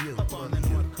for the youth? Up on the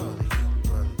North Coast.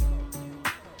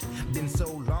 Been so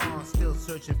long, still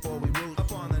searching for we roots.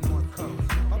 Up on the North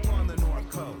Coast. Up on the North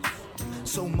Coast.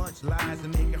 So much lies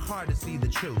and make it hard to see the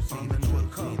truth. See the North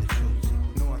Coast.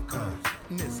 North Coast.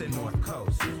 It's in North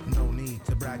Coast. No need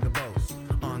to brag or boast.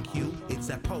 On cue, it's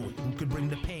that poet who could bring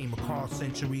the pain. Recall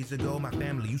centuries ago, my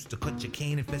family used to cut your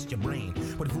cane and fest your brain.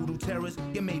 With voodoo terrors,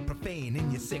 you're made profane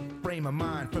in your sick frame of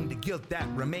mind from the guilt that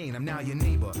remain. I'm now your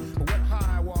neighbor, but what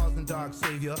high walls and dark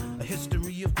savior? A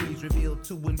history of greeds revealed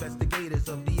to investigators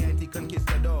of the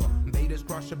anti-conquistador. Invaders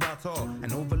crush about all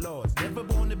and overlords, never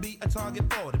born to be a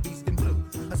target for the beast in blue.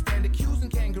 A stand accused in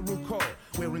kangaroo court,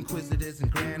 where inquisitors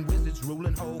and grand wizards rule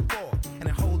and hold forth. And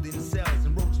a holding cells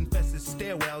and roach-infested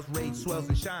stairwells, rage swells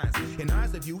and shines. In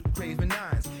eyes of youth, craving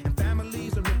nines, and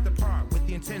families are ripped apart with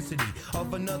the intensity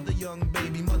of another young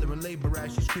baby mother in labor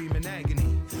as she scream in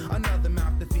agony. Another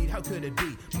mouth to feed, how could it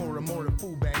be? More and more of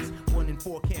food banks, 1 in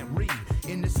 4 can't read.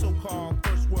 In this so-called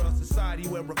first world society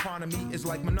where economy is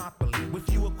like monopoly, with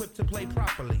few equipped to play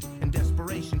properly, and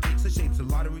desperation takes the shapes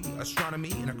of lottery,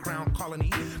 astronomy, and a crown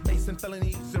colony, based on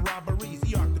felonies and robberies,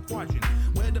 the Arctic Quadrant,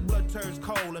 where the blood turns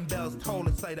cold and bells toll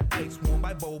inside of ice worn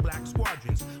by bold black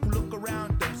squadrons who look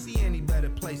around, don't see any better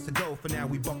place to go. For now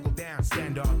we buckle down,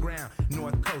 stand our ground,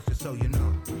 North Coast, just so you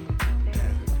know.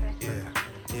 Yeah.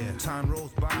 Time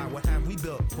rolls by, what have we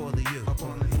built for the youth? Up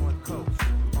on the North Coast,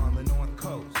 on the North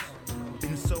Coast.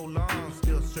 Been so long,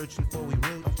 still searching for we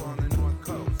roots. Up on the North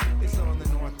Coast, it's on the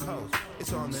North Coast.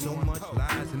 It's on the so North much Coast.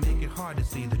 Lies and make it hard to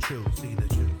see the truth. See the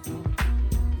truth.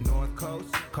 North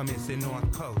Coast, come and say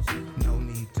North Coast. No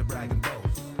need to brag and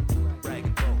boast. Brag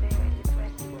and boast.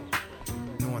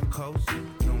 North Coast,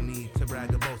 no need to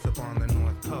brag or boast up on the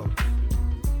North Coast.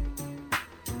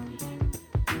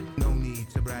 No need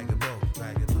to brag or boast.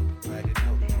 Brag and boast.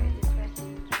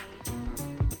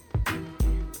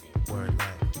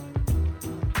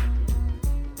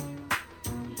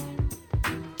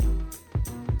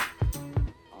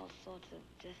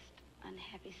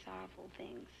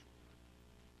 things.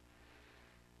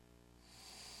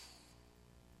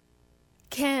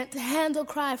 Can't handle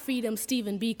cry freedom,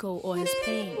 Stephen Biko, or his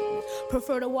pain.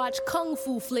 Prefer to watch kung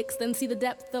fu flicks than see the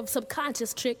depth of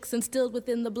subconscious tricks instilled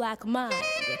within the black mind,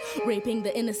 raping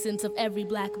the innocence of every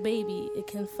black baby it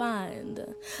can find.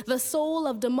 The soul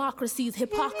of democracy's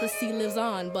hypocrisy lives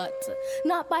on, but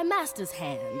not by master's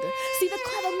hand. See, the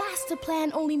clever master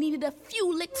plan only needed a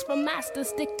few licks from master's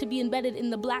stick to be embedded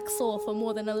in the black soul for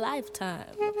more than a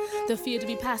lifetime. The fear to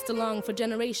be passed along for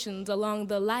generations along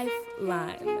the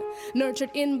lifeline. Nurtured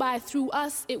in by through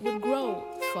us, it would grow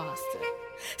faster.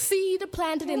 Seed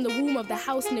planted in the womb of the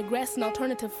house negress, an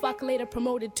alternative fuck later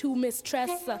promoted to mistress.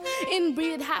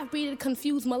 Inbreeded, half-breeded,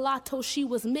 confused mulatto, she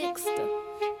was mixed.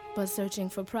 But searching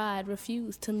for pride,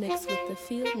 refused to mix with the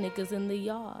field niggas in the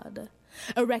yard.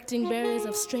 Erecting barriers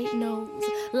of straight nose,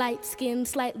 light skin,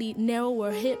 slightly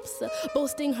narrower hips,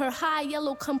 boasting her high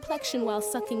yellow complexion while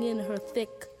sucking in her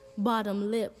thick bottom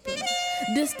lip.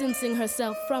 Distancing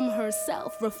herself from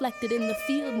herself, reflected in the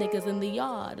field niggas in the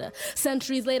yard.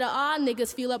 Centuries later, our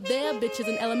niggas feel up their bitches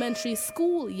in elementary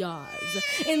school yards.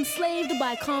 Enslaved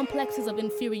by complexes of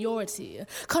inferiority.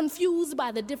 Confused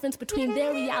by the difference between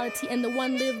their reality and the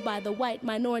one lived by the white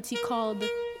minority called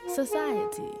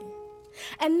society.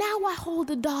 And now I hold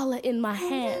 $1 in my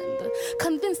hand,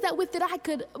 convinced that with it I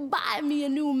could buy me a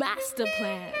new master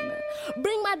plan.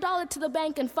 Bring my dollar to the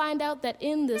bank and find out that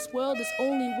in this world it's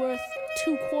only worth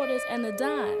 2 quarters and a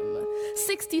dime.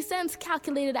 60 cents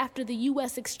calculated after the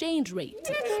U.S. exchange rate.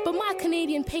 But my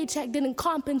Canadian paycheck didn't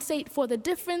compensate for the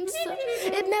difference.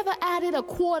 It never added a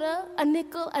quarter, a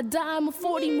nickel, a dime,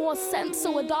 40 more cents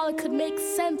so $1 could make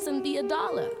sense and be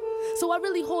 $1. So I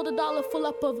really hold $1 full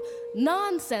up of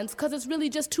nonsense, cause it's really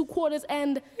just 2 quarters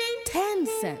and 10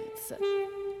 cents.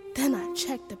 Then I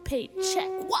checked the paycheck.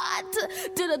 What?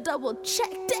 Did a double check.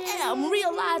 Damn!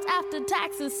 Realized after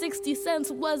taxes 60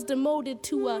 cents was demoted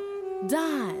to a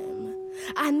dime.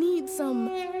 I need some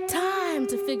time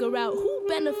to figure out who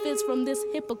benefits from this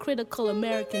hypocritical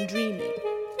American dreaming.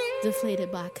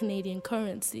 Deflated by Canadian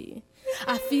currency.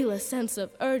 I feel a sense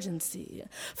of urgency.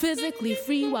 Physically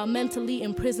free while mentally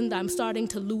imprisoned, I'm starting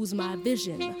to lose my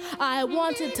vision. I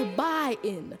wanted to buy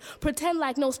in, pretend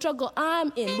like no struggle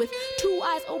I'm in. With 2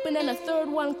 eyes open and a third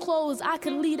one closed, I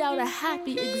could lead out a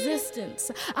happy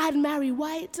existence. I'd marry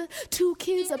white, 2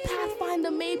 kids, a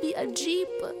Pathfinder, maybe a Jeep,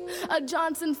 a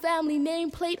Johnson family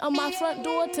nameplate on my front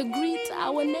door to greet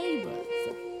our neighbors.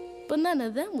 But none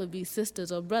of them would be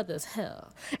sisters or brothers,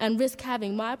 hell. And risk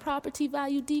having my property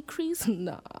value decrease?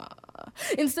 Nah.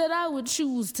 Instead, I would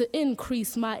choose to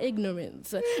increase my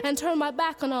ignorance and turn my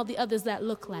back on all the others that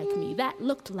look like me, that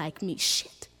looked like me.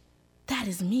 Shit, that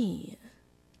is me.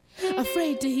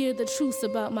 Afraid to hear the truth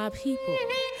about my people,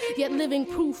 yet living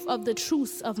proof of the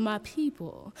truth of my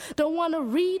people. Don't want to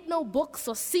read no books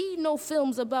or see no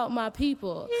films about my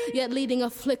people, yet leading a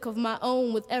flick of my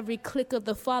own with every click of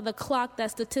the father clock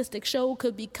that statistics show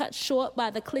could be cut short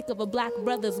by the click of a black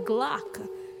brother's Glock.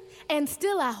 And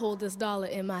still I hold this $1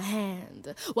 in my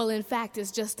hand. Well, in fact,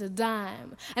 it's just a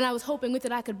dime. And I was hoping with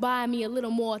it I could buy me a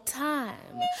little more time.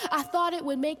 I thought it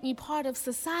would make me part of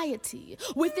society.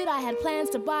 With it I had plans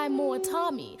to buy more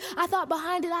Tommy. I thought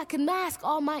behind it I could mask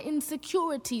all my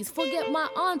insecurities. Forget my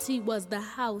auntie was the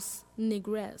house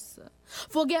negress.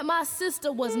 Forget my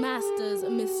sister was master's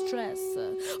mistress.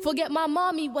 Forget my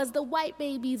mommy was the white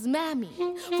baby's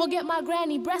mammy. Forget my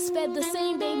granny breastfed the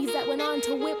same babies that went on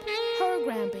to whip her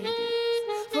grandbabies.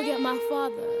 Forget my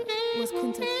father was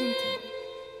Kunta Kinte.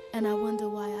 And I wonder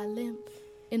why I limp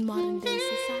in modern day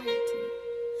society.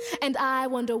 And I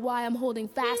wonder why I'm holding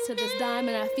fast to this dime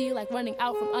and I feel like running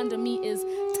out from under me is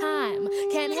time.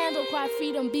 Can't handle cry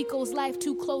freedom, Biko's life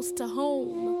too close to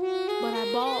home. But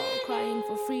I bawl crying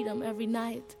for freedom every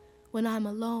night when I'm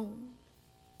alone.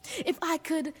 If I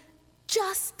could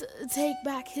just take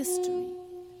back history,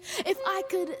 if I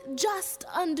could just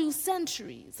undo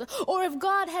centuries, or if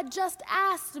God had just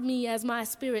asked me as my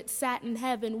spirit sat in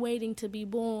heaven waiting to be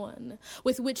born,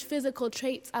 with which physical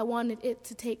traits I wanted it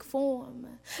to take form,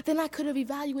 then I could have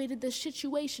evaluated the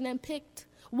situation and picked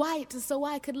white so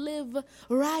I could live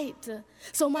right,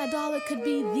 so my $1 could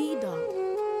be the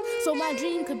 $1. So my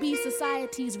dream could be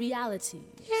society's reality.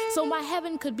 So my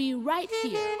heaven could be right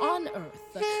here on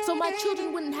earth. So my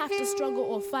children wouldn't have to struggle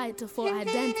or fight for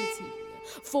identity,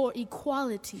 for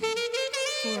equality,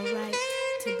 for a right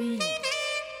to be.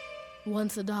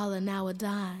 Once $1, now a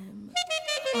dime.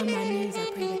 On my knees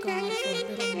I pray to God for a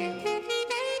little more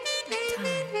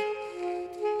time.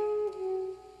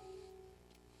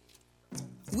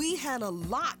 We had a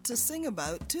lot to sing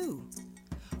about, too.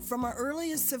 From our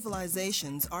earliest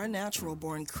civilizations, our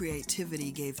natural-born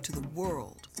creativity gave to the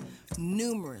world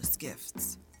numerous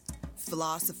gifts.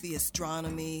 Philosophy,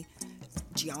 astronomy,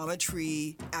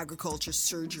 geometry, agriculture,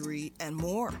 surgery, and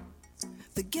more.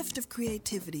 The gift of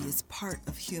creativity is part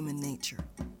of human nature.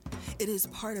 It is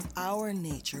part of our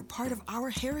nature, part of our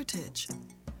heritage.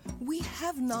 We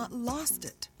have not lost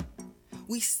it.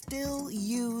 We still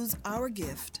use our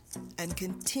gift and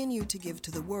continue to give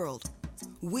to the world.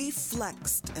 We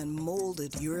flexed and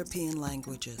molded European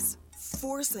languages,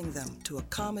 forcing them to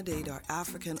accommodate our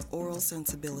African oral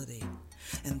sensibility.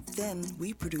 And then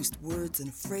we produced words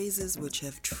and phrases which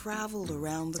have traveled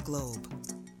around the globe.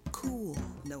 Cool,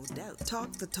 no doubt.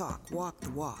 Talk the talk, walk the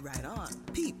walk. Right on.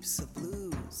 Peeps of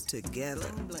blues, together.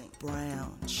 Bling bling.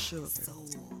 Brown, sugar, soul,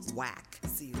 whack.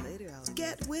 See you later, alligator.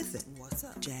 Get with it. What's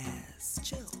up? Jazz,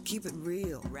 chill. Keep it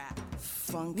real. Rap,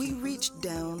 funky. We reached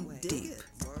down deep,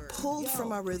 pulled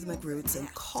from our rhythmic roots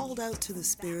and called out to the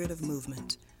spirit of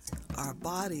movement. Our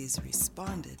bodies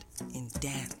responded in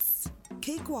dance.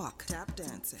 Cakewalk, tap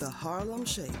dancing, the Harlem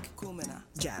Shake, Kumina,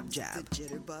 jab jab, the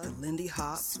jitterbug, the Lindy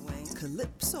Hop, swing,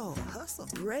 calypso, the hustle,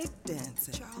 break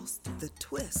dancing, Charleston, the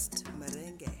twist,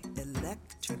 merengue,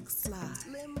 electric slide,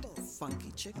 limbo,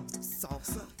 funky chicken,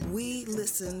 salsa. We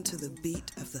listen to the beat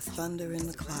of the thunder in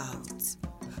the clouds,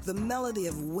 the melody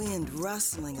of wind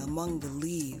rustling among the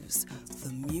leaves,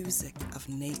 the music of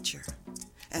nature.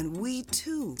 And we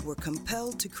too were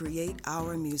compelled to create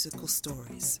our musical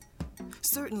stories.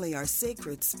 Certainly our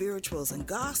sacred spirituals and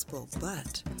gospel,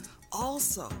 but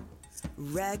also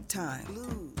ragtime,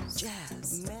 blues,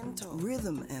 jazz, mento,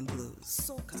 rhythm and blues,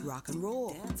 soca, rock and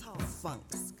roll, dancehall, funk,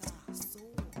 ska,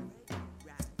 soul,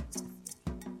 rap.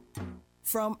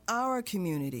 From our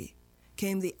community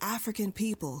came the African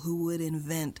people who would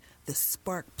invent the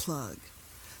spark plug,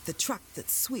 the truck that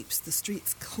sweeps the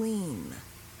streets clean,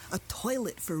 a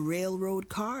toilet for railroad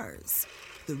cars,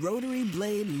 the rotary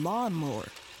blade lawnmower,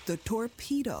 the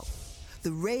torpedo,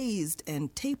 the raised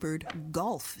and tapered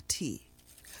golf tee,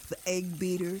 the egg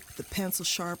beater, the pencil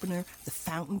sharpener, the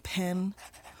fountain pen,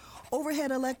 overhead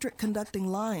electric conducting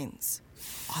lines,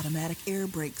 automatic air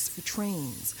brakes for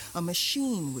trains, a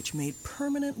machine which made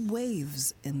permanent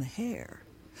waves in the hair,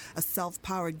 a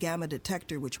self-powered gamma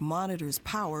detector which monitors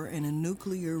power in a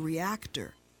nuclear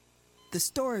reactor, the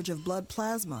storage of blood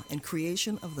plasma and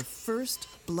creation of the first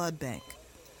blood bank,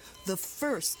 the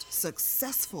first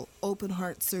successful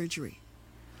open-heart surgery,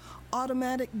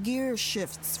 automatic gear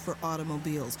shifts for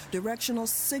automobiles, directional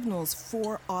signals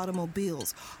for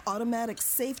automobiles, automatic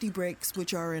safety brakes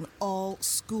which are in all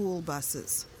school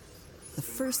buses, the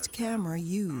first camera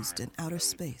used in outer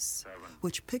space,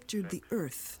 which pictured the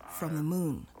Earth from the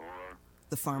moon,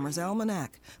 the Farmer's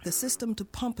Almanac, the system to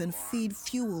pump and feed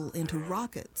fuel into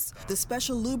rockets, the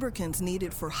special lubricants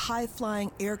needed for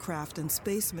high-flying aircraft and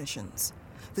space missions,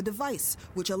 the device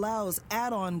which allows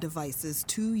add-on devices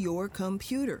to your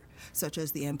computer, such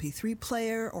as the MP3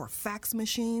 player or fax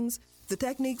machines, the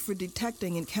technique for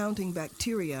detecting and counting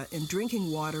bacteria in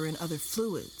drinking water and other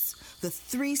fluids, the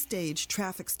 3-stage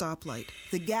traffic stoplight,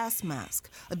 the gas mask,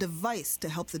 a device to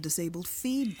help the disabled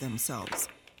feed themselves,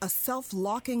 a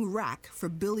self-locking rack for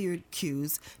billiard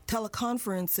cues,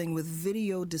 teleconferencing with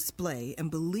video display,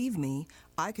 and believe me,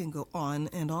 I can go on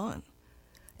and on.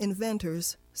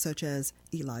 Inventors such as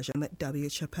Elijah W.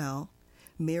 Chappell,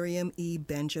 Miriam E.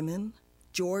 Benjamin,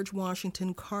 George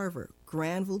Washington Carver,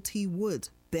 Granville T.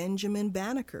 Woods, Benjamin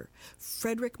Banneker,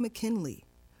 Frederick McKinley,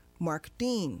 Mark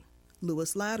Dean,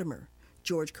 Lewis Latimer,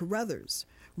 George Carruthers,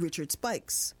 Richard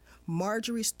Spikes,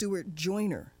 Marjorie Stewart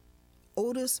Joyner,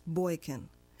 Otis Boykin,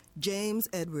 James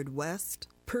Edward West,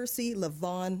 Percy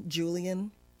LaVaughn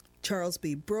Julian, Charles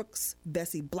B. Brooks,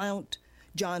 Bessie Blount,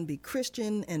 John B.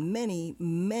 Christian, and many,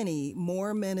 many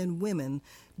more men and women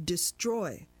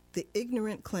destroy the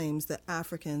ignorant claims that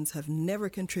Africans have never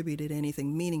contributed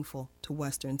anything meaningful to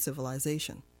Western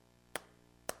civilization.